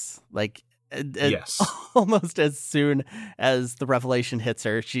to this. Like, yes. Almost as soon as the revelation hits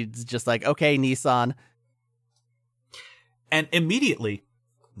her, she's just like, okay, Nissan. And immediately,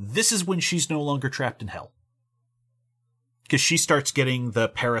 this is when she's no longer trapped in hell. Because she starts getting the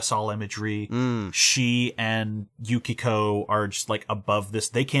parasol imagery. She and Yukiko are just like above this.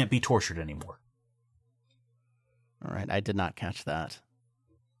 They can't be tortured anymore. All right, I did not catch that.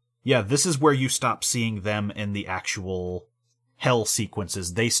 Yeah, this is where you stop seeing them in the actual hell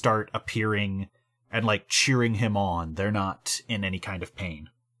sequences. They start appearing and like cheering him on. They're not in any kind of pain.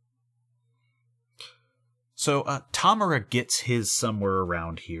 So Tamara gets his somewhere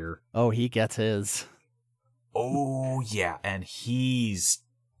around here. Oh, he gets his. Oh, yeah, and he's...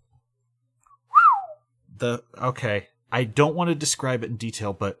 Okay, I don't want to describe it in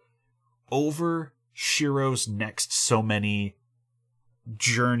detail, but over Shiro's next so many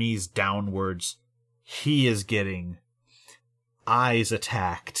journeys downwards, he is getting eyes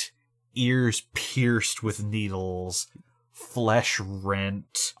attacked, ears pierced with needles, flesh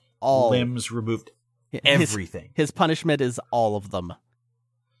rent, limbs removed, everything. His punishment is all of them.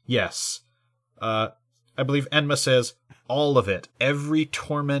 Yes. I believe Enma says, all of it, every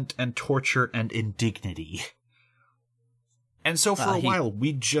torment and torture and indignity. And so for a while,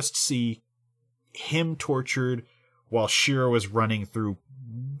 we just see him tortured while Shiro is running through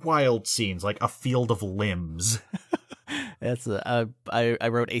wild scenes, like a field of limbs. I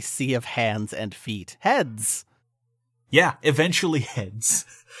wrote a sea of hands and feet. Heads! Yeah, eventually heads.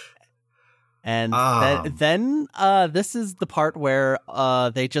 And then this is the part where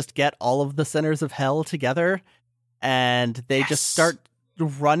they just get all of the sinners of hell together, and they just start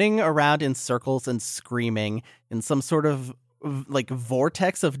running around in circles and screaming in some sort of like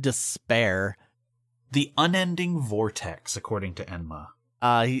vortex of despair. The unending vortex, according to Enma.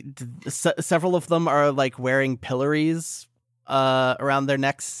 Several of them are like wearing pillories around their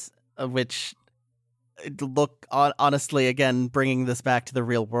necks, which look honestly, again, bringing this back to the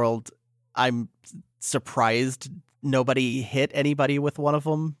real world. I'm surprised nobody hit anybody with one of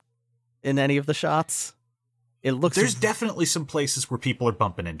them in any of the shots. It looks There's definitely some places where people are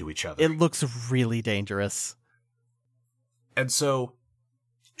bumping into each other. It looks really dangerous. And so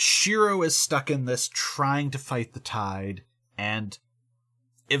Shiro is stuck in this, trying to fight the tide, and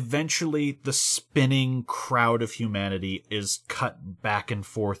eventually the spinning crowd of humanity is cut back and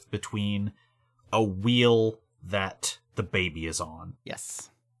forth between a wheel that the baby is on. Yes.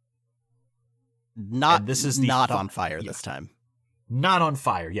 Not on fire this time. Not on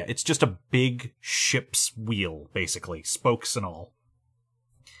fire, yeah. It's just a big ship's wheel, basically. Spokes and all.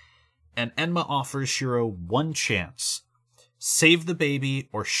 And Enma offers Shiro one chance. Save the baby,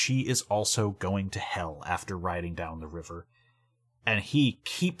 or she is also going to hell after riding down the river. And he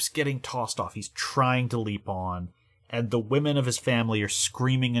keeps getting tossed off. He's trying to leap on. And the women of his family are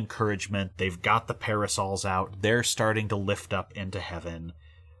screaming encouragement. They've got the parasols out. They're starting to lift up into heaven.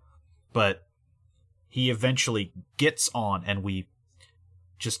 But he eventually gets on, and we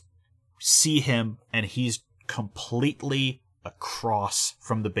just see him, and he's completely across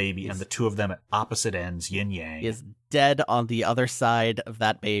from the baby, and the two of them at opposite ends, yin yang. Is dead on the other side of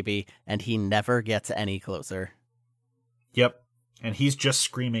that baby, and he never gets any closer. Yep. And he's just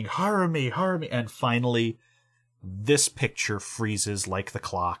screaming, Harumi, Harumi. And finally, this picture freezes like the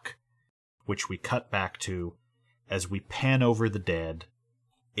clock, which we cut back to as we pan over the dead,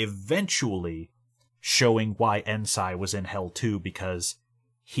 eventually showing why Ensai was in hell too, because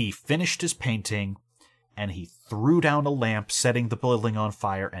he finished his painting and he threw down a lamp, setting the building on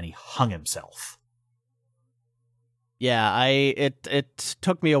fire, and he hung himself. Yeah, it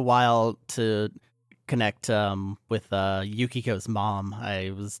took me a while to connect with Yukiko's mom.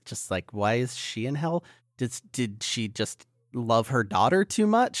 I was just like, why is she in hell? Did she just love her daughter too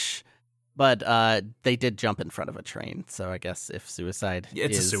much? But they did jump in front of a train, so I guess if suicide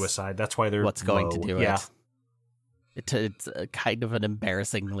It's is a suicide. That's why they're what's going to low. do Yeah. it. It's a kind of an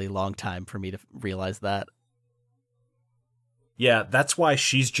embarrassingly long time for me to realize that. Yeah, that's why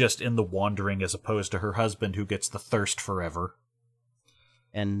she's just in the wandering as opposed to her husband who gets the thirst forever.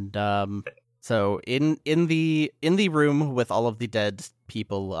 And so in the room with all of the dead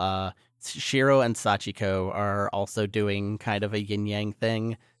people, Shiro and Sachiko are also doing kind of a yin yang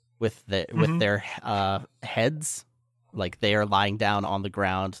thing with their heads, like they are lying down on the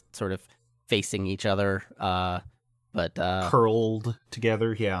ground, sort of facing each other, but Curled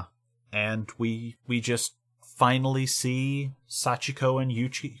together, yeah. And we just finally see Sachiko and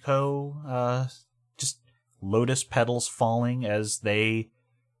Yuchiko, just lotus petals falling as they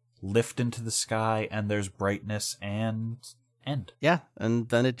lift into the sky, and there's brightness and end. Yeah, and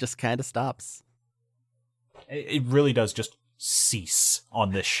then it just kind of stops. It really does just cease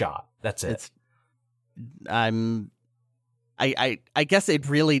on this shot. That's it. I guess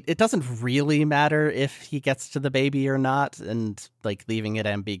it doesn't really matter if he gets to the baby or not, and like leaving it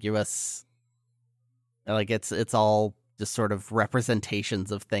ambiguous. Like it's all just sort of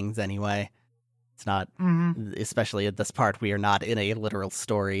representations of things anyway. It's not, especially at this part, we are not in a literal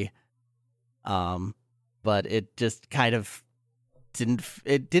story. But it just kind of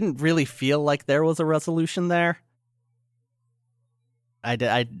didn't really feel like there was a resolution there.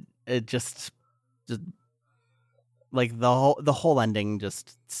 It just like the whole ending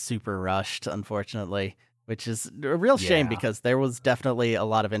just super rushed, unfortunately, which is a real shame because there was definitely a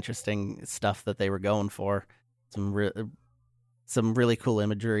lot of interesting stuff that they were going for. Some really cool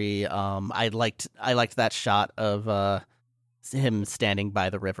imagery. I liked that shot of him standing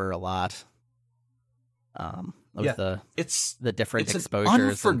by the river a lot. It's the different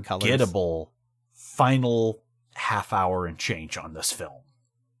exposures and colors. Unforgettable final half hour and change on this film.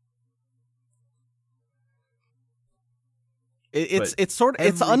 It's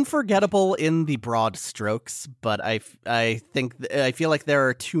unforgettable in the broad strokes, but I feel like there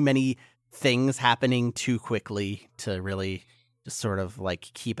are too many things happening too quickly to really just sort of like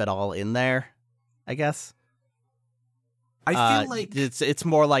keep it all in there, I guess. I feel like it's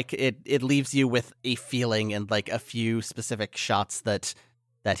more like it leaves you with a feeling and like a few specific shots that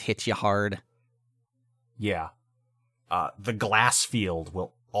hit you hard. Yeah. The glass field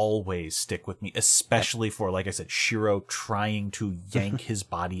will always stick with me, especially for, like I said, Shiro trying to yank his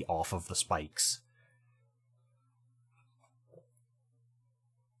body off of the spikes.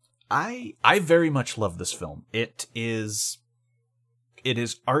 I very much love this film. It is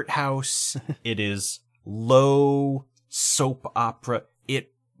art house. It is low soap opera.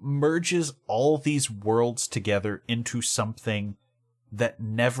 It merges all these worlds together into something that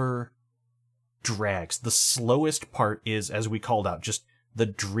never drags. The slowest part is, as we called out, just the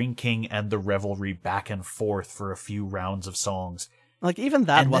drinking and the revelry back and forth for a few rounds of songs. Like even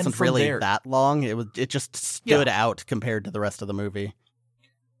that wasn't really that long. It just stood out compared to the rest of the movie.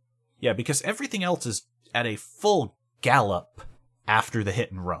 Yeah, because everything else is at a full gallop after the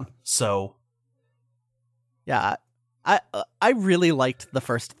hit and run. So yeah, I really liked the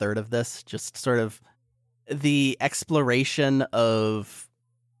first third of this, just sort of the exploration of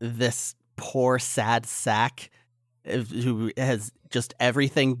this poor sad sack who has just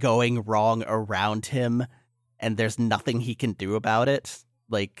everything going wrong around him and there's nothing he can do about it.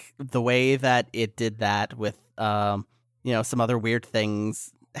 Like the way that it did that with some other weird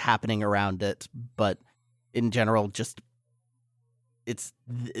things happening around it, but in general just it's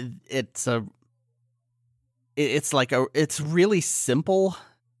really simple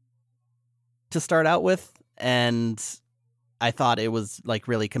to start out with, and I thought it was like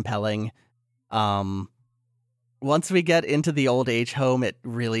really compelling. Once we get into the old age home, it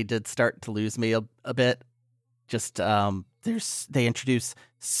really did start to lose me a bit. Just they introduce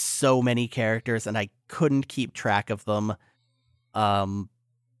so many characters, and I couldn't keep track of them.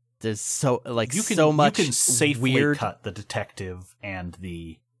 there's so you can, so much you can safely weird cut the detective and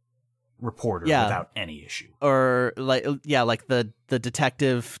the reporter Yeah. without any issue. or like the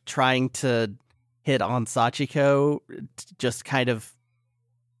detective trying to hit on Sachiko, just kind of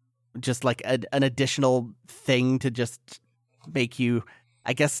just like an additional thing to just make you,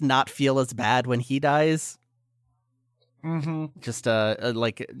 I guess, not feel as bad when he dies. Mm-hmm. Just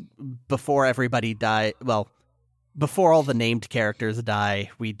like before everybody die, well, before all the named characters die,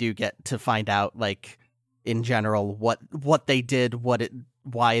 we do get to find out, like, in general what they did,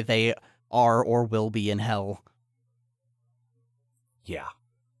 why they are or will be in hell. Yeah.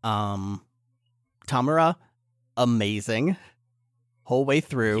 Tamura, amazing, whole way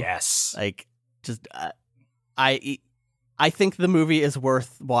through. Yes. Like, just I think the movie is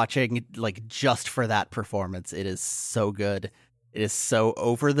worth watching, like, just for that performance. It is so good. It is so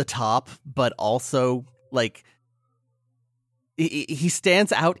over the top, but also, like, he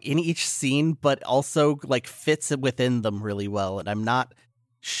stands out in each scene, but also, like, fits within them really well. And I'm not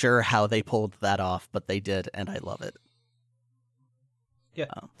sure how they pulled that off, but they did, and I love it. Yeah.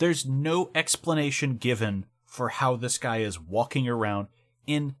 There's no explanation given for how this guy is walking around.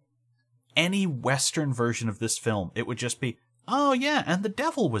 In any Western version of this film, it would just be, oh yeah, and the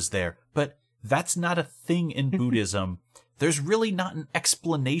devil was there. But that's not a thing in Buddhism. There's really not an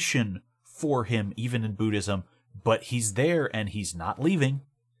explanation for him, even in Buddhism, but he's there and he's not leaving.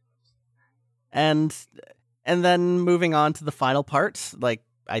 And then moving on to the final part, like,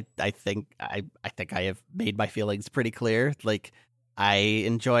 I think I have made my feelings pretty clear. Like, I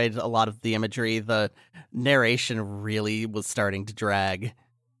enjoyed a lot of the imagery. The narration really was starting to drag.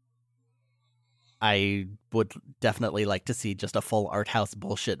 I would definitely like to see just a full art house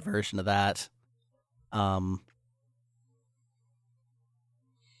bullshit version of that. And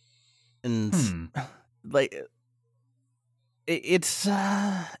like, it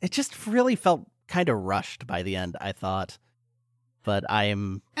just really felt kind of rushed by the end, I thought. But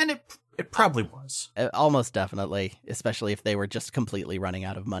And it probably was. Almost definitely, especially if they were just completely running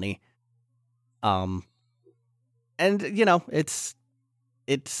out of money. And you know, it's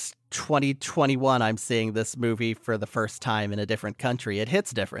 2021. I'm seeing this movie for the first time in a different country. It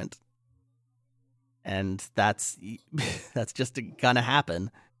hits different, and that's just gonna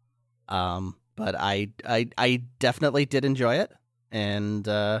happen. But I definitely did enjoy it, and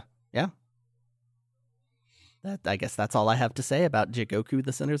yeah. I guess that's all I have to say about Jigoku: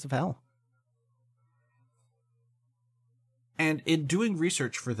 The Sinners of Hell. And in doing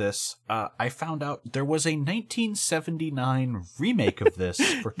research for this, I found out there was a 1979 remake of this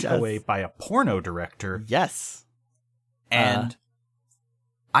for Toei by a porno director. Yes. And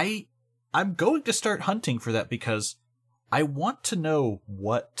I'm going to start hunting for that because I want to know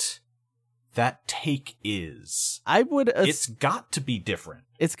what that take is. It's got to be different.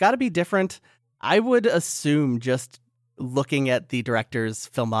 It's got to be different. I would assume, just looking at the director's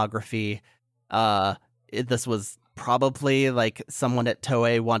filmography, this was probably like someone at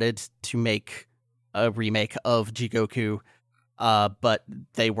Toei wanted to make a remake of Jigoku, but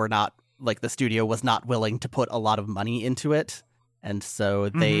they were not, like, the studio was not willing to put a lot of money into it. And so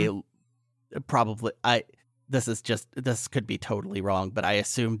they probably, this could be totally wrong, but I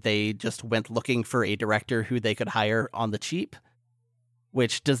assume they just went looking for a director who they could hire on the cheap,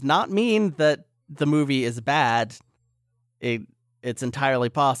 which does not mean that the movie is bad. It's entirely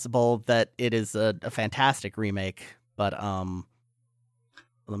possible that it is a fantastic remake, but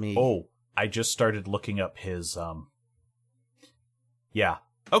let me... Oh, I just started looking up his yeah.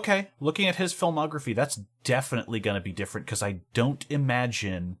 Okay, looking at his filmography, that's definitely going to be different because I don't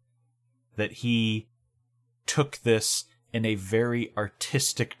imagine that he took this in a very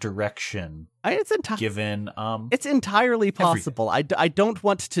artistic direction. Given it's entirely possible. I don't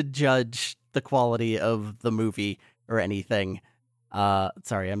want to judge the quality of the movie or anything.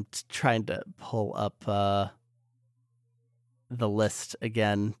 Sorry, I'm trying to pull up the list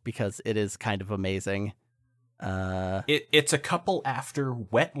again because it is kind of amazing. It's a couple after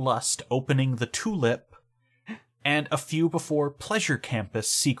Wet Lust opening the Tulip and a few before Pleasure Campus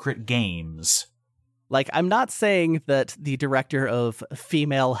Secret Games. Like, I'm not saying that the director of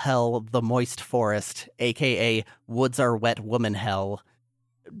Female Hell, The Moist Forest, aka Woods Are Wet Woman Hell,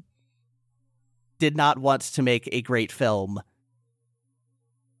 did not want to make a great film.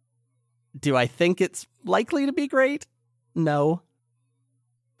 Do I think it's likely to be great? No.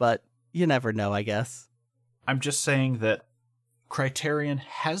 But you never know, I guess. I'm just saying that Criterion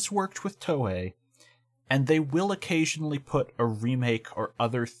has worked with Toei, and they will occasionally put a remake or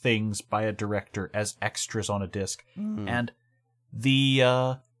other things by a director as extras on a disc. And the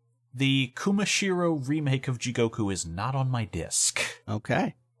Kumashiro remake of Jigoku is not on my disc.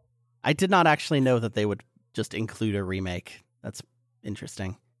 Okay. I did not actually know that they would just include a remake. That's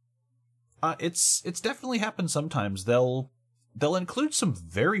interesting. It's definitely happened sometimes. They'll include some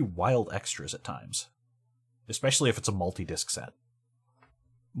very wild extras at times, especially if it's a multi-disc set.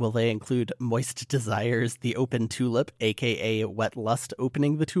 Will they include Moist Desires, the Open Tulip, aka Wet Lust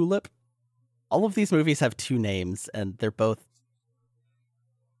opening the tulip? All of these movies have two names, and they're both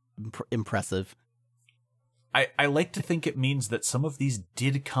impressive. I like to think it means that some of these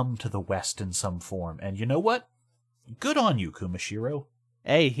did come to the West in some form, and you know what? Good on you, Kumashiro.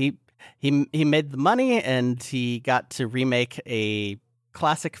 Hey, he made the money, and he got to remake a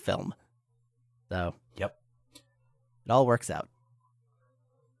classic film. So, yep, it all works out.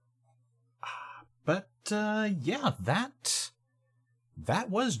 But yeah, that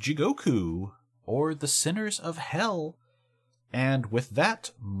was Jigoku, or The Sinners of Hell. And with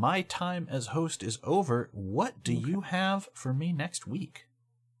that, my time as host is over. What do you have for me next week?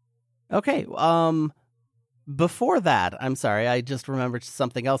 Okay, before that, I'm sorry, I just remembered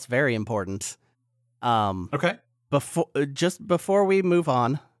something else very important. Okay. Before we move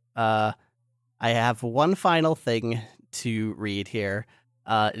on, I have one final thing to read here.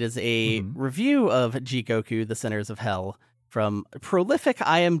 It is a review of Jigoku, The Sinners of Hell, from prolific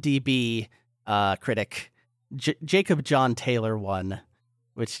IMDb critic Jacob John Taylor 1,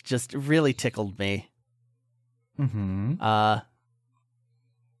 which just really tickled me.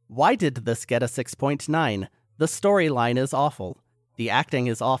 Why did this get a 6.9? The storyline is awful. The acting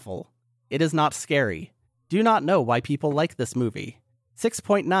is awful. It is not scary. Do not know why people like this movie.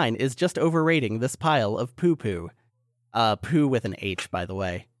 6.9 is just overrating this pile of poo-poo. Poo with an H, by the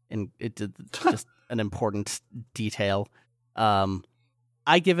way. And it did just an important detail.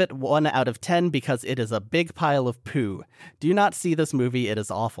 I give it 1 out of 10 because it is a big pile of poo. Do not see this movie, it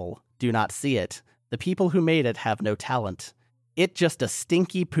is awful. Do not see it. The people who made it have no talent. It just a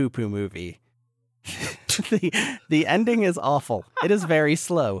stinky poo-poo movie. The ending is awful. It is very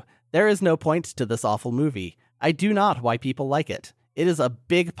slow. There is no point to this awful movie. I do not why people like it. It is a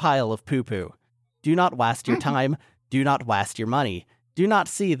big pile of poo-poo. Do not waste your time. Do not waste your money. Do not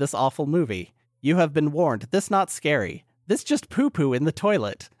see this awful movie. You have been warned. This not scary. This just poo-poo in the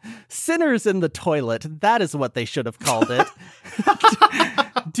toilet. Sinners in the toilet. That is what they should have called it.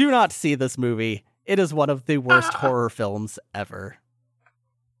 Do not see this movie. It is one of the worst horror films ever.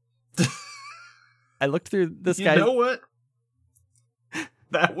 I looked through this guy's... You know what?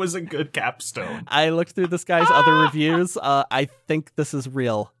 That was a good capstone. I looked through this guy's other reviews. I think this is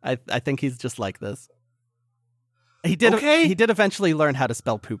real. I think he's just like this. He did eventually learn how to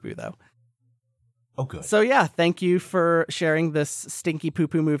spell poo-poo, though. Oh, good. So, yeah, thank you for sharing this stinky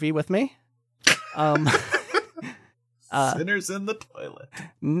poo-poo movie with me. Sinners in the toilet.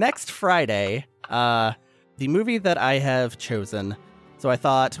 Next Friday, the movie that I have chosen. So I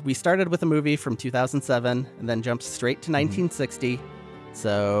thought we started with a movie from 2007 and then jumped straight to 1960.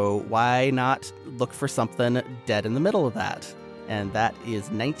 So why not look for something dead in the middle of that? And that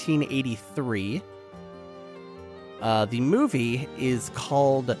is 1983. The movie is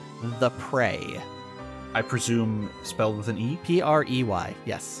called The Prey. I presume spelled with an E? Prey,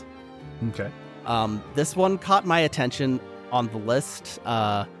 yes. Okay. This one caught my attention on the list,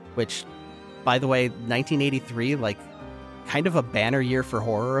 which, by the way, 1983, like, kind of a banner year for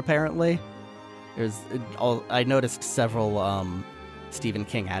horror, apparently. I noticed several Stephen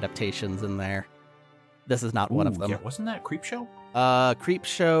King adaptations in there. This is not one of them. Yeah, wasn't that Creepshow?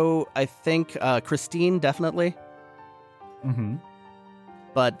 Creepshow, I think, Christine, definitely. Mm-hmm.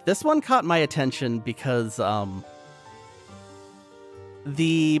 But this one caught my attention because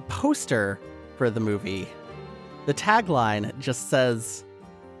the poster for the movie, the tagline just says,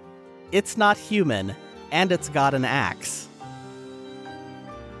 "It's not human, and it's got an axe."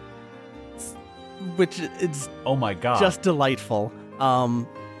 Which is oh my god, just delightful.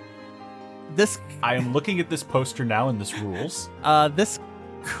 This I am looking at this poster now, and this rules. This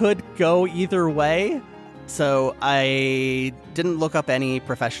could go either way. So I didn't look up any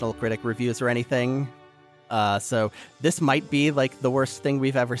professional critic reviews or anything. So this might be like the worst thing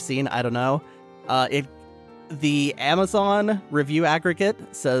we've ever seen. I don't know. The Amazon review aggregate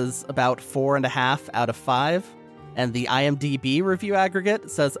says about 4.5 out of 5. And the IMDb review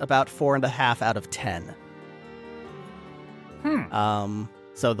aggregate says about 4.5 out of 10.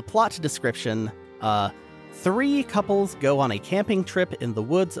 So the plot description, 3 couples go on a camping trip in the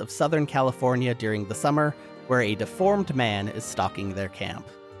woods of Southern California during the summer, where a deformed man is stalking their camp.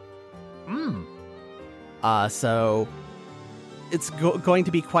 So it's going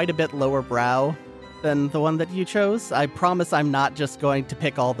to be quite a bit lower brow than the one that you chose. I promise I'm not just going to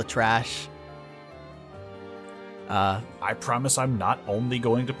pick all the trash. I promise I'm not only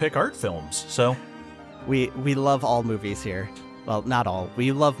going to pick art films. So We love all movies here. Well, not all.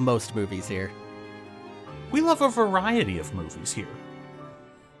 We love most movies here. we love a variety of movies here.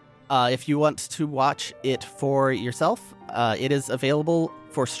 If you want to watch it for yourself, it is available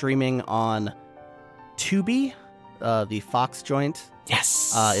for streaming on Tubi, the Fox joint.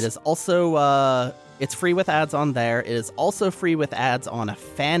 Yes. It is also it's free with ads on there. It is also free with ads on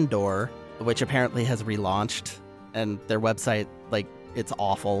Fandor, which apparently has relaunched, and their website, like, it's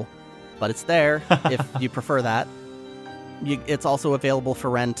awful, but it's there if you prefer that. It's also available for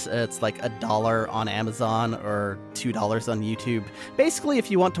rent. It's like $1 on Amazon or $2 on YouTube. Basically,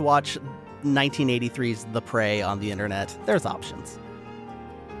 if you want to watch 1983's The Prey on the internet, there's options.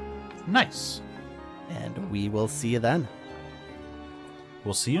 Nice. And we will see you then.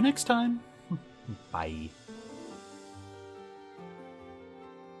 We'll see you next time. Bye.